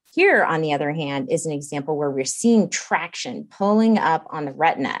 Here, on the other hand, is an example where we're seeing traction pulling up on the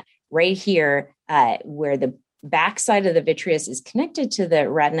retina right here, where the backside of the vitreous is connected to the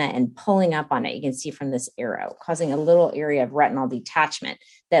retina and pulling up on it. You can see from this arrow, causing a little area of retinal detachment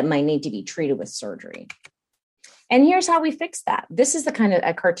that might need to be treated with surgery. And here's how we fix that. This is the kind of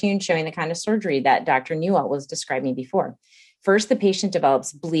a cartoon showing the kind of surgery that Dr. Newell was describing before. First, the patient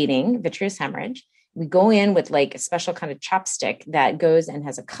develops bleeding, vitreous hemorrhage. We go in with like a special kind of chopstick that goes and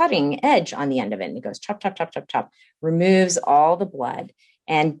has a cutting edge on the end of it. And it goes chop, chop, chop, chop, chop, removes all the blood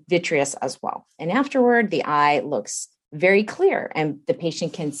and vitreous as well. And afterward, the eye looks very clear and the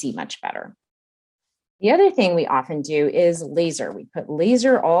patient can see much better. The other thing we often do is laser. We put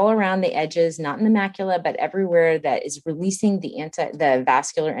laser all around the edges, not in the macula, but everywhere that is releasing the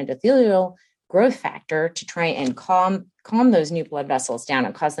vascular endothelial growth factor to try and calm those new blood vessels down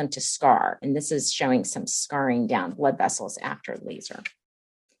and cause them to scar. And this is showing some scarring down blood vessels after laser.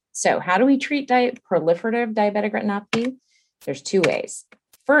 So how do we treat proliferative diabetic retinopathy? There's two ways.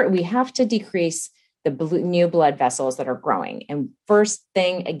 First, we have to decrease the new blood vessels that are growing. And first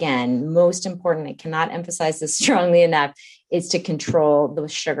thing, again, most important, I cannot emphasize this strongly enough, is to control the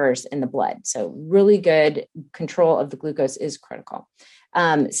sugars in the blood. So really good control of the glucose is critical.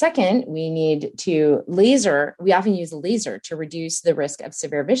 Second, we need to laser. We often use laser to reduce the risk of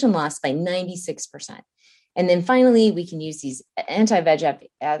severe vision loss by 96%. And then finally, we can use these anti-VEGF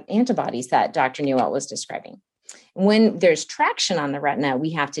antibodies that Dr. Newell was describing. When there's traction on the retina,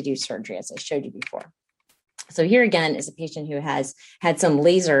 we have to do surgery, as I showed you before. So here again is a patient who has had some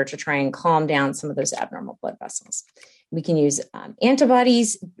laser to try and calm down some of those abnormal blood vessels. We can use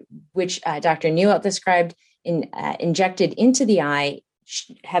antibodies, which Dr. Newell described, injected into the eye,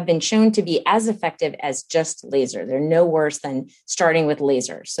 have been shown to be as effective as just laser. They're no worse than starting with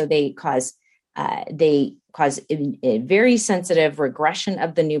laser. So they cause a very sensitive regression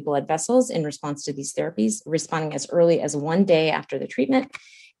of the new blood vessels in response to these therapies, responding as early as 1 day after the treatment.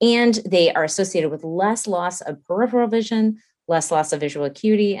 And they are associated with less loss of peripheral vision, less loss of visual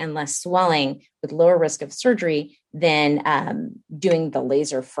acuity, and less swelling with lower risk of surgery than doing the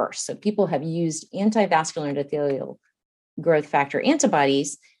laser first. So people have used anti-vascular endothelial growth factor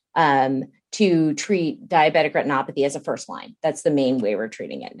antibodies to treat diabetic retinopathy as a first line. That's the main way we're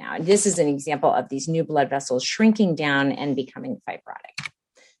treating it now. And this is an example of these new blood vessels shrinking down and becoming fibrotic.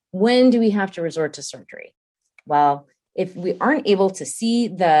 When do we have to resort to surgery? Well, if we aren't able to see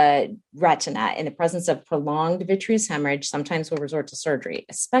the retina in the presence of prolonged vitreous hemorrhage, sometimes we'll resort to surgery,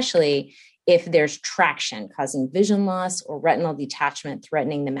 especially if there's traction causing vision loss or retinal detachment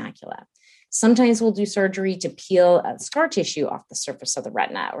threatening the macula. Sometimes we'll do surgery to peel scar tissue off the surface of the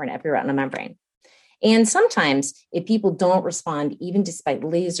retina or an epiretinal membrane. And sometimes if people don't respond, even despite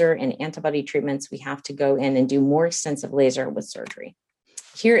laser and antibody treatments, we have to go in and do more extensive laser with surgery.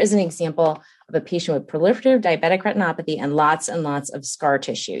 Here is an example of a patient with proliferative diabetic retinopathy and lots of scar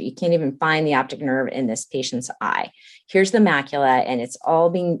tissue. You can't even find the optic nerve in this patient's eye. Here's the macula, and it's all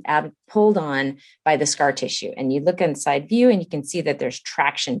being pulled on by the scar tissue. And you look inside view, and you can see that there's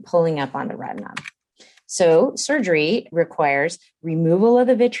traction pulling up on the retina. So surgery requires removal of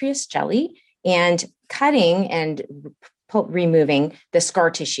the vitreous jelly and cutting and removing the scar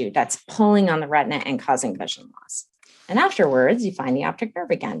tissue that's pulling on the retina and causing vision loss. And afterwards, you find the optic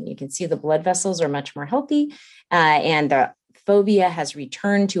nerve again. You can see the blood vessels are much more healthy, and the fovea has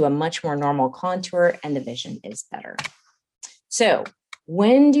returned to a much more normal contour, and the vision is better. So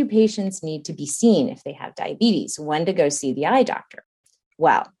when do patients need to be seen if they have diabetes? When to go see the eye doctor?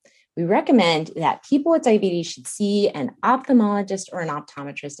 Well, we recommend that people with diabetes should see an ophthalmologist or an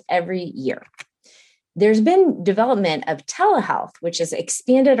optometrist every year. There's been development of telehealth, which has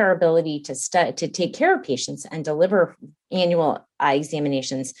expanded our ability to take care of patients and deliver annual eye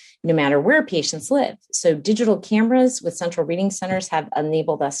examinations no matter where patients live. So digital cameras with central reading centers have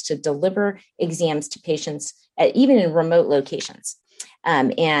enabled us to deliver exams to patients even in remote locations.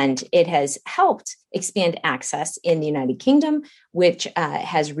 And it has helped expand access in the United Kingdom, which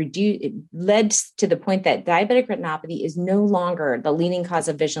has led to the point that diabetic retinopathy is no longer the leading cause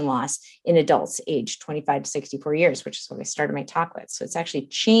of vision loss in adults aged 25 to 64 years, which is what I started my talk with. So it's actually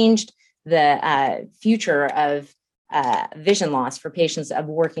changed the future of vision loss for patients of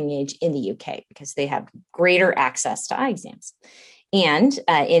working age in the UK because they have greater access to eye exams. And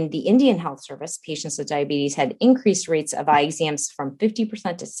in the Indian Health Service, patients with diabetes had increased rates of eye exams from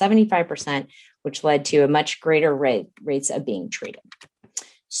 50% to 75%, which led to a much greater rates of being treated.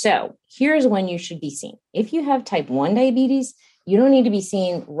 So here's when you should be seen. If you have type 1 diabetes, you don't need to be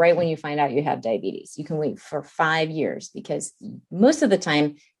seen right when you find out you have diabetes. You can wait for 5 years because most of the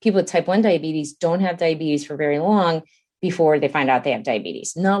time, people with type 1 diabetes don't have diabetes for very long before they find out they have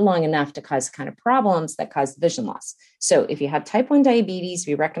diabetes, not long enough to cause the kind of problems that cause vision loss. So if you have type 1 diabetes,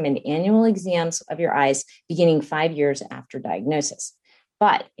 we recommend annual exams of your eyes beginning 5 years after diagnosis.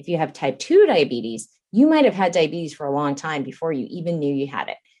 But if you have type 2 diabetes, you might have had diabetes for a long time before you even knew you had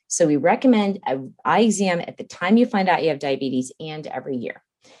it. So we recommend an eye exam at the time you find out you have diabetes and every year.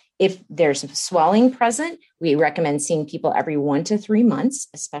 If there's swelling present, we recommend seeing people every 1 to 3 months,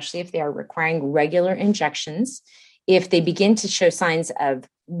 especially if they are requiring regular injections. If they begin to show signs of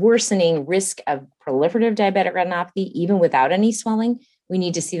worsening risk of proliferative diabetic retinopathy, even without any swelling, we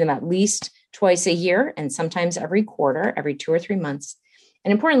need to see them at least twice a year and sometimes every quarter, every 2 or 3 months.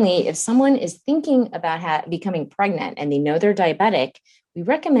 And importantly, if someone is thinking about becoming pregnant and they know they're diabetic, we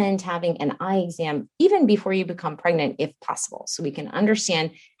recommend having an eye exam even before you become pregnant, if possible, so we can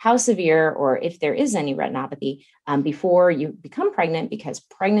understand how severe or if there is any retinopathy before you become pregnant, because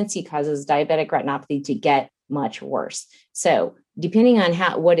pregnancy causes diabetic retinopathy to get much worse. So depending on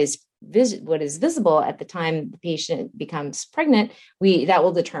what is visible at the time the patient becomes pregnant, that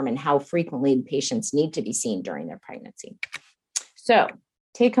will determine how frequently the patients need to be seen during their pregnancy. So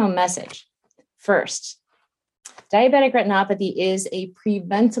take-home message. First, diabetic retinopathy is a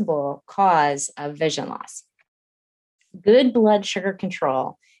preventable cause of vision loss. Good blood sugar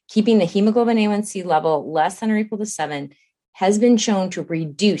control, keeping the hemoglobin A1C level less than or equal to 7, has been shown to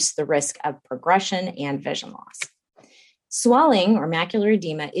reduce the risk of progression and vision loss. Swelling or macular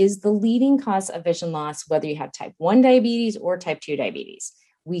edema is the leading cause of vision loss, whether you have type 1 diabetes or type 2 diabetes.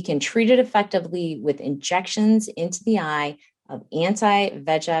 We can treat it effectively with injections into the eye of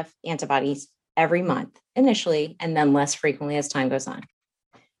anti-VEGF antibodies every month initially, and then less frequently as time goes on.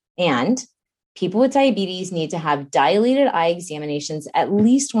 And people with diabetes need to have dilated eye examinations at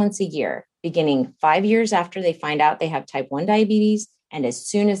least once a year, beginning 5 years after they find out they have type 1 diabetes and as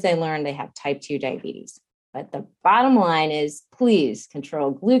soon as they learn they have type 2 diabetes. But the bottom line is, please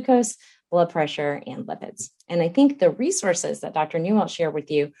control glucose, blood pressure, and lipids. And I think the resources that Dr. Newell shared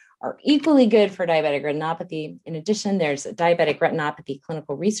with you are equally good for diabetic retinopathy. In addition, there's a Diabetic Retinopathy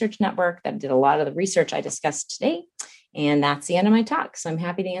Clinical Research Network that did a lot of the research I discussed today. And that's the end of my talk. So I'm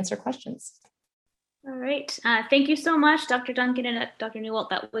happy to answer questions. All right. Thank you so much, Dr. Duncan and Dr. Newalt.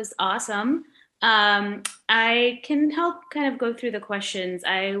 That was awesome. I can help kind of go through the questions.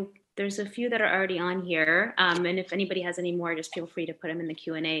 There's a few that are already on here. And if anybody has any more, just feel free to put them in the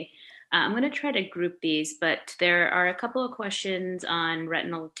Q&A. I'm going to try to group these, but there are a couple of questions on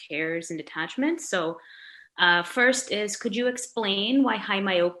retinal tears and detachments. So first is, could you explain why high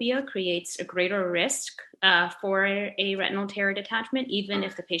myopia creates a greater risk for a retinal tear detachment, even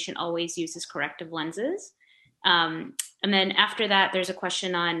if the patient always uses corrective lenses? And then after that, there's a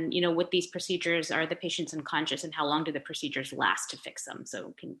question on, with these procedures, are the patients unconscious and how long do the procedures last to fix them? So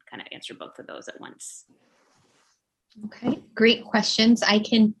we can kind of answer both of those at once. Okay, great questions. I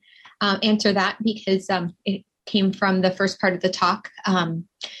can answer that because it came from the first part of the talk.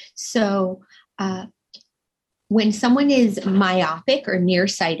 When someone is myopic or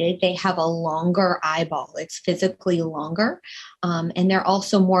nearsighted, they have a longer eyeball. It's physically longer. And they're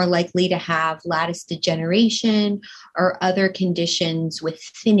also more likely to have lattice degeneration or other conditions with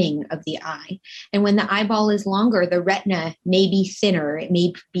thinning of the eye. And when the eyeball is longer, the retina may be thinner. It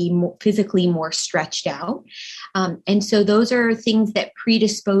may be physically more stretched out. And so those are things that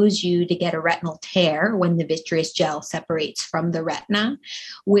predispose you to get a retinal tear when the vitreous gel separates from the retina.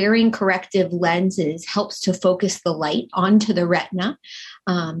 Wearing corrective lenses helps to focus the light onto the retina,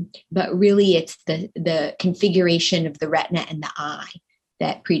 but really it's the configuration of the retina and the eye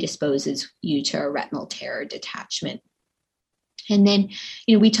that predisposes you to a retinal tear or detachment. And then,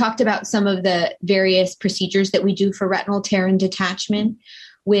 we talked about some of the various procedures that we do for retinal tear and detachment.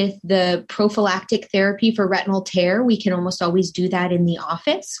 With the prophylactic therapy for retinal tear, we can almost always do that in the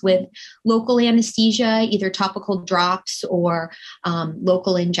office with local anesthesia, either topical drops or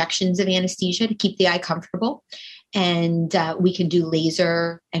local injections of anesthesia to keep the eye comfortable. And we can do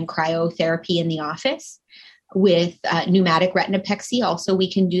laser and cryotherapy in the office. With pneumatic retinopexy, also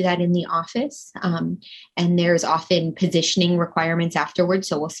we can do that in the office. And there's often positioning requirements afterwards.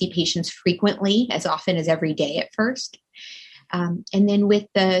 So we'll see patients frequently, as often as every day at first. And then with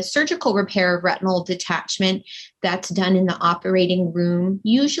the surgical repair of retinal detachment, that's done in the operating room,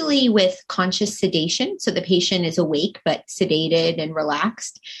 usually with conscious sedation. So the patient is awake, but sedated and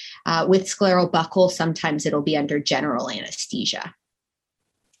relaxed. With scleral buckle, sometimes it'll be under general anesthesia.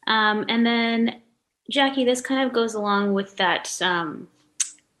 And then, Jackie, this kind of goes along with that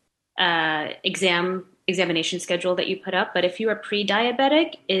examination schedule that you put up. But if you are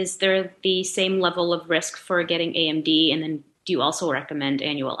pre-diabetic, is there the same level of risk for getting AMD? And then do you also recommend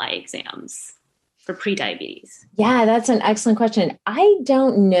annual eye exams for pre-diabetes? Yeah, that's an excellent question. I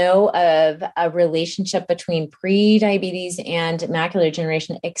don't know of a relationship between pre-diabetes and macular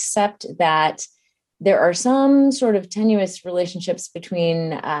degeneration, except that there are some sort of tenuous relationships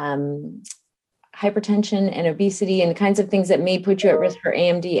between hypertension and obesity and kinds of things that may put you at risk for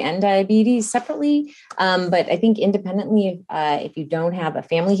AMD and diabetes separately. But I think independently, if you don't have a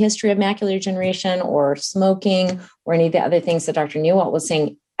family history of macular degeneration or smoking or any of the other things that Dr. Newalt was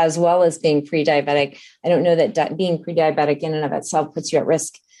saying, as well as being pre-diabetic, I don't know that being pre-diabetic in and of itself puts you at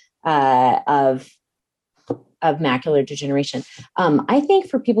risk of macular degeneration. I think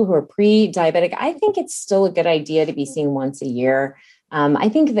for people who are pre-diabetic, I think it's still a good idea to be seen once a year. I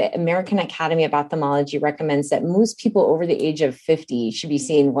think the American Academy of Ophthalmology recommends that most people over the age of 50 should be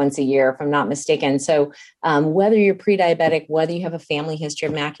seen once a year, if I'm not mistaken. So whether you're pre-diabetic, whether you have a family history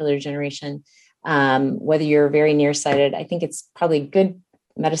of macular degeneration, whether you're very nearsighted, I think it's probably good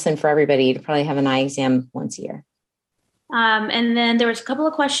medicine for everybody to probably have an eye exam once a year. And then there was a couple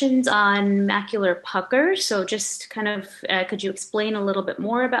of questions on macular pucker. So just kind of, could you explain a little bit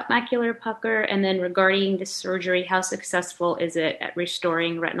more about macular pucker? And then regarding the surgery, how successful is it at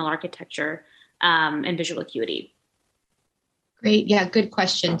restoring retinal architecture and visual acuity? Great. Yeah, good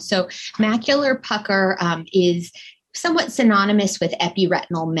question. So macular pucker is somewhat synonymous with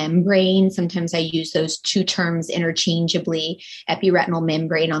epiretinal membrane. Sometimes I use those two terms interchangeably. Epiretinal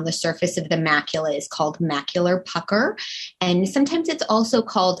membrane on the surface of the macula is called macular pucker. And sometimes it's also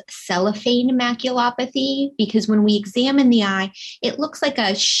called cellophane maculopathy because when we examine the eye, it looks like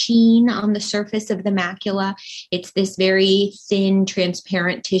a sheen on the surface of the macula. It's this very thin,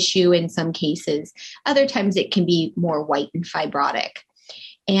 transparent tissue in some cases. Other times it can be more white and fibrotic.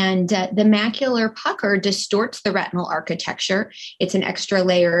 And the macular pucker distorts the retinal architecture. It's an extra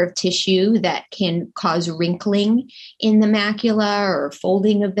layer of tissue that can cause wrinkling in the macula or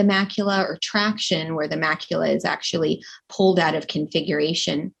folding of the macula or traction where the macula is actually pulled out of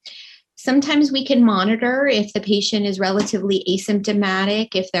configuration. Sometimes we can monitor if the patient is relatively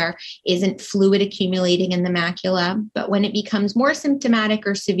asymptomatic, if there isn't fluid accumulating in the macula. But when it becomes more symptomatic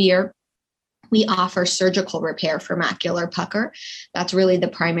or severe, we offer surgical repair for macular pucker. That's really the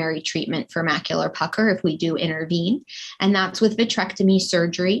primary treatment for macular pucker if we do intervene. And that's with vitrectomy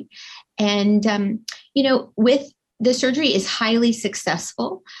surgery. And, with the surgery is highly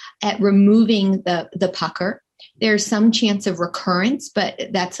successful at removing the pucker. There's some chance of recurrence, but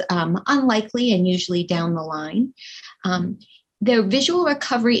that's unlikely and usually down the line. The visual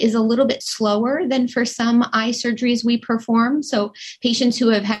recovery is a little bit slower than for some eye surgeries we perform. So patients who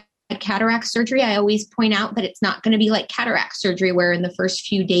have had cataract surgery, I always point out that it's not going to be like cataract surgery where in the first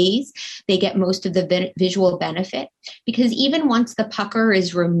few days they get most of the visual benefit, because even once the pucker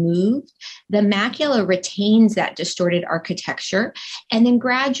is removed, the macula retains that distorted architecture, and then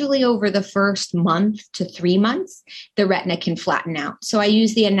gradually over the first month to 3 months, the retina can flatten out. So I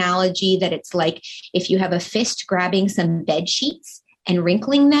use the analogy that it's like if you have a fist grabbing some bed sheets and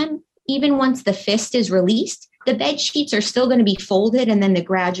wrinkling them, even once the fist is released, the bed sheets are still going to be folded, and then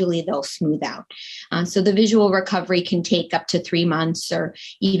gradually they'll smooth out. So the visual recovery can take up to 3 months or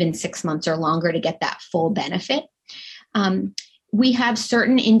even 6 months or longer to get that full benefit. We have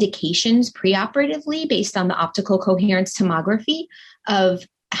certain indications preoperatively based on the optical coherence tomography of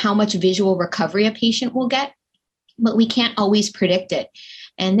how much visual recovery a patient will get, but we can't always predict it.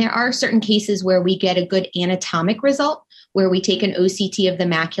 And there are certain cases where we get a good anatomic result, where we take an OCT of the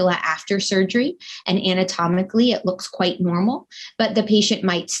macula after surgery, and anatomically it looks quite normal, but the patient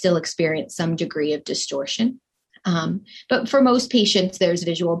might still experience some degree of distortion. But for most patients, there's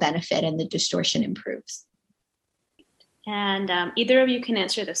visual benefit and the distortion improves. And either of you can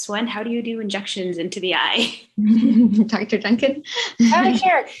answer this one. How do you do injections into the eye? Dr. Duncan? Oh,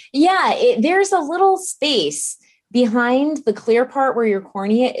 sure. Yeah, there's a little space behind the clear part where your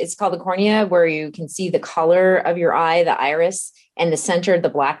cornea, it's called the cornea, where you can see the color of your eye, the iris, and the center, the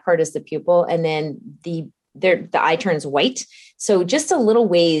black part is the pupil. And then the eye turns white. So just a little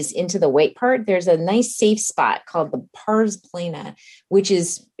ways into the white part, there's a nice safe spot called the pars plana, which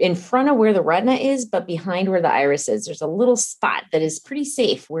is in front of where the retina is, but behind where the iris is. There's a little spot that is pretty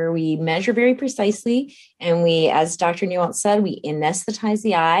safe where we measure very precisely. And we, as Dr. Newalt said, we anesthetize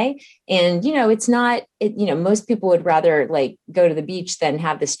the eye. And, it's not, most people would rather go to the beach than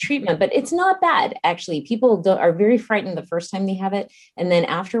have this treatment, but it's not bad. Actually, people are very frightened the first time they have it. And then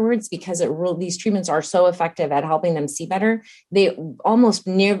afterwards, because these treatments are so effective at helping them see better, they almost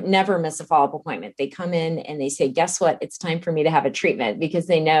never miss a follow-up appointment. They come in and they say, guess what? It's time for me to have a treatment, because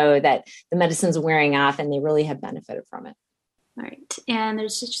they know that the medicine's wearing off and they really have benefited from it. All right. And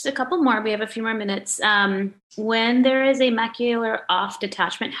there's just a couple more. We have a few more minutes. When there is a macular off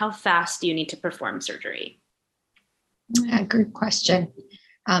detachment, how fast do you need to perform surgery? Yeah, good question.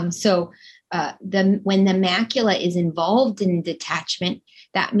 When the macula is involved in detachment,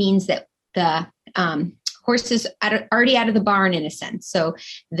 that means that the horse is already out of the barn in a sense. So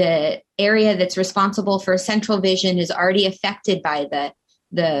the area that's responsible for central vision is already affected by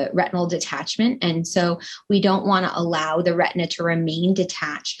the retinal detachment. And so we don't want to allow the retina to remain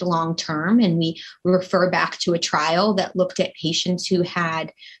detached long term. And we refer back to a trial that looked at patients who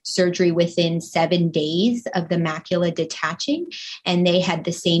had surgery within 7 days of the macula detaching, and they had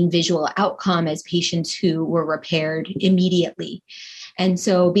the same visual outcome as patients who were repaired immediately. And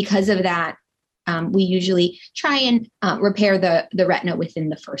so because of that, we usually try and repair the retina within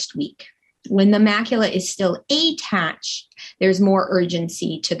the first week. When the macula is still attached, there's more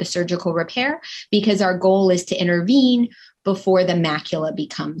urgency to the surgical repair, because our goal is to intervene before the macula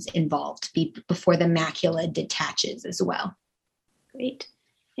becomes involved, before the macula detaches as well. Great.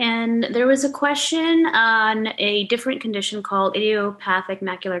 And there was a question on a different condition called idiopathic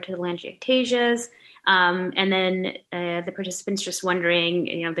macular telangiectasias. And then the participants just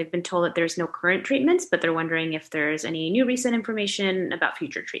wondering, they've been told that there's no current treatments, but they're wondering if there's any new recent information about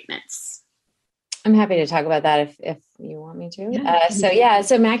future treatments. I'm happy to talk about that if you want me to. Yeah.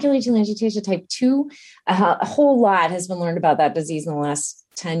 So macular telangiectasia type 2, a whole lot has been learned about that disease in the last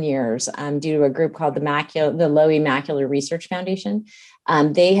 10 years due to a group called the Lowy Macular Research Foundation.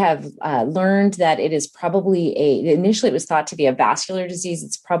 They have learned that it is probably initially it was thought to be a vascular disease.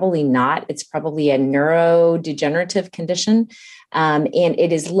 It's probably not. It's probably a neurodegenerative condition. And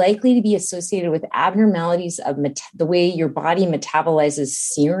it is likely to be associated with abnormalities of the way your body metabolizes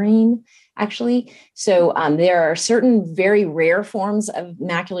serine. actually. So there are certain very rare forms of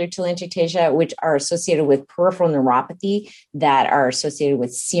macular telangiectasia, which are associated with peripheral neuropathy that are associated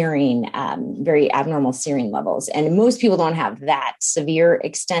with serine, very abnormal serine levels. And most people don't have that severe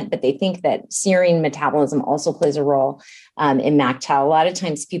extent, but they think that serine metabolism also plays a role in MACTEL. A lot of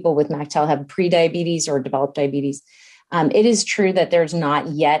times people with MACTEL have prediabetes or developed diabetes. It is true that there's not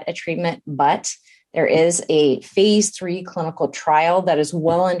yet a treatment, but there is a phase 3 clinical trial that is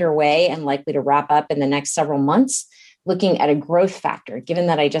well underway and likely to wrap up in the next several months, looking at a growth factor. Given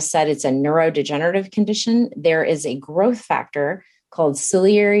that I just said it's a neurodegenerative condition, there is a growth factor called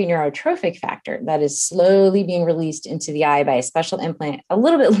ciliary neurotrophic factor that is slowly being released into the eye by a special implant, a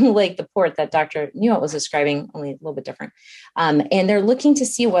little bit like the port that Dr. Newell was describing, only a little bit different. And they're looking to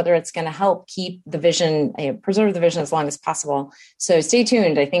see whether it's going to help keep the vision, preserve the vision as long as possible. So stay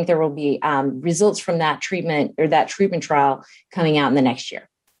tuned. I think there will be results from that treatment or that treatment trial coming out in the next year.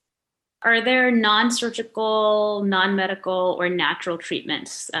 Are there non-surgical, non-medical, or natural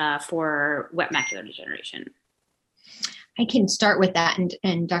treatments for wet macular degeneration? I can start with that,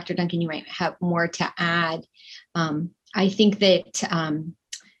 and Dr. Duncan, you might have more to add. I think that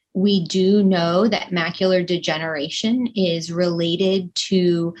we do know that macular degeneration is related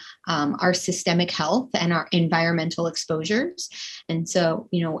to our systemic health and our environmental exposures. And so,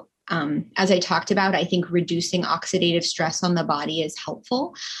 as I talked about, I think reducing oxidative stress on the body is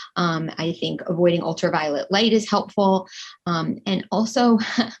helpful. I think avoiding ultraviolet light is helpful. And also,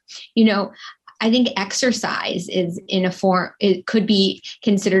 I think exercise is in a form, it could be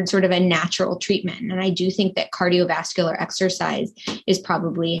considered sort of a natural treatment. And I do think that cardiovascular exercise is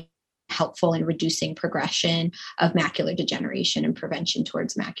probably helpful in reducing progression of macular degeneration and prevention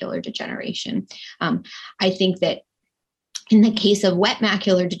towards macular degeneration. I think that in the case of wet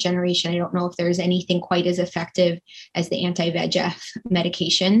macular degeneration, I don't know if there's anything quite as effective as the anti-VEGF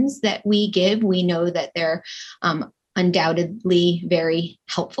medications that we give. We know that they're undoubtedly very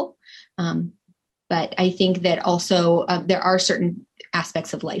helpful. But I think that also there are certain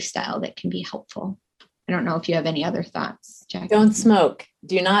aspects of lifestyle that can be helpful. I don't know if you have any other thoughts, Jackie. Don't smoke.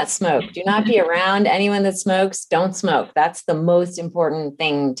 Do not smoke. Do not be around anyone that smokes. Don't smoke. That's the most important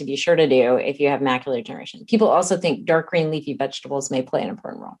thing to be sure to do if you have macular degeneration. People also think dark green leafy vegetables may play an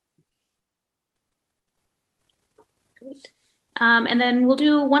important role. Great. And then we'll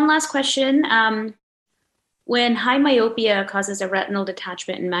do one last question. When high myopia causes a retinal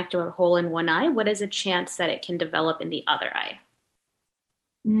detachment and macular hole in one eye, what is a chance that it can develop in the other eye?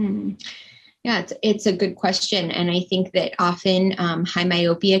 Yeah, it's a good question. And I think that often high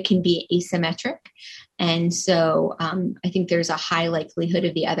myopia can be asymmetric. And so I think there's a high likelihood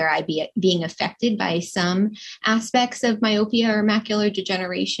of the other eye being affected by some aspects of myopia or macular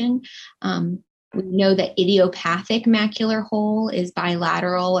degeneration. We know that idiopathic macular hole is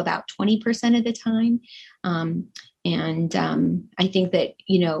bilateral about 20% of the time. I think that,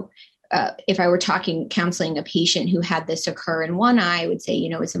 if I were counseling a patient who had this occur in one eye, I would say,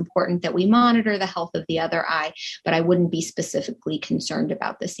 it's important that we monitor the health of the other eye, but I wouldn't be specifically concerned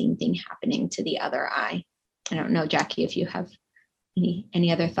about the same thing happening to the other eye. I don't know, Jackie, if you have any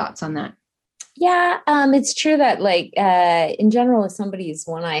other thoughts on that. Yeah, it's true that in general, if somebody's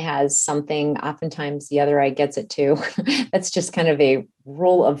one eye has something, oftentimes the other eye gets it too. That's just kind of a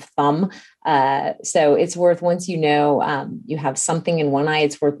rule of thumb. So it's worth, once you have something in one eye,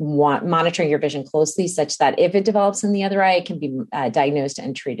 it's worth monitoring your vision closely such that if it develops in the other eye, it can be diagnosed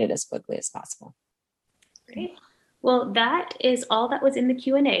and treated as quickly as possible. Great. Well, that is all that was in the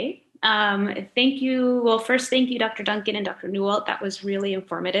Q&A. Thank you. Well, first, thank you, Dr. Duncan and Dr. Newell. That was really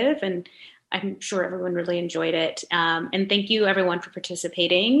informative, and I'm sure everyone really enjoyed it. And thank you, everyone, for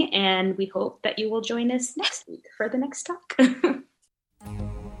participating. And we hope that you will join us next week for the next talk.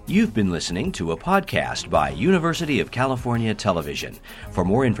 You've been listening to a podcast by University of California Television. For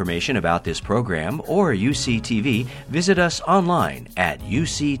more information about this program or UCTV, visit us online at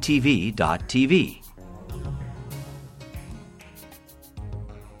uctv.tv.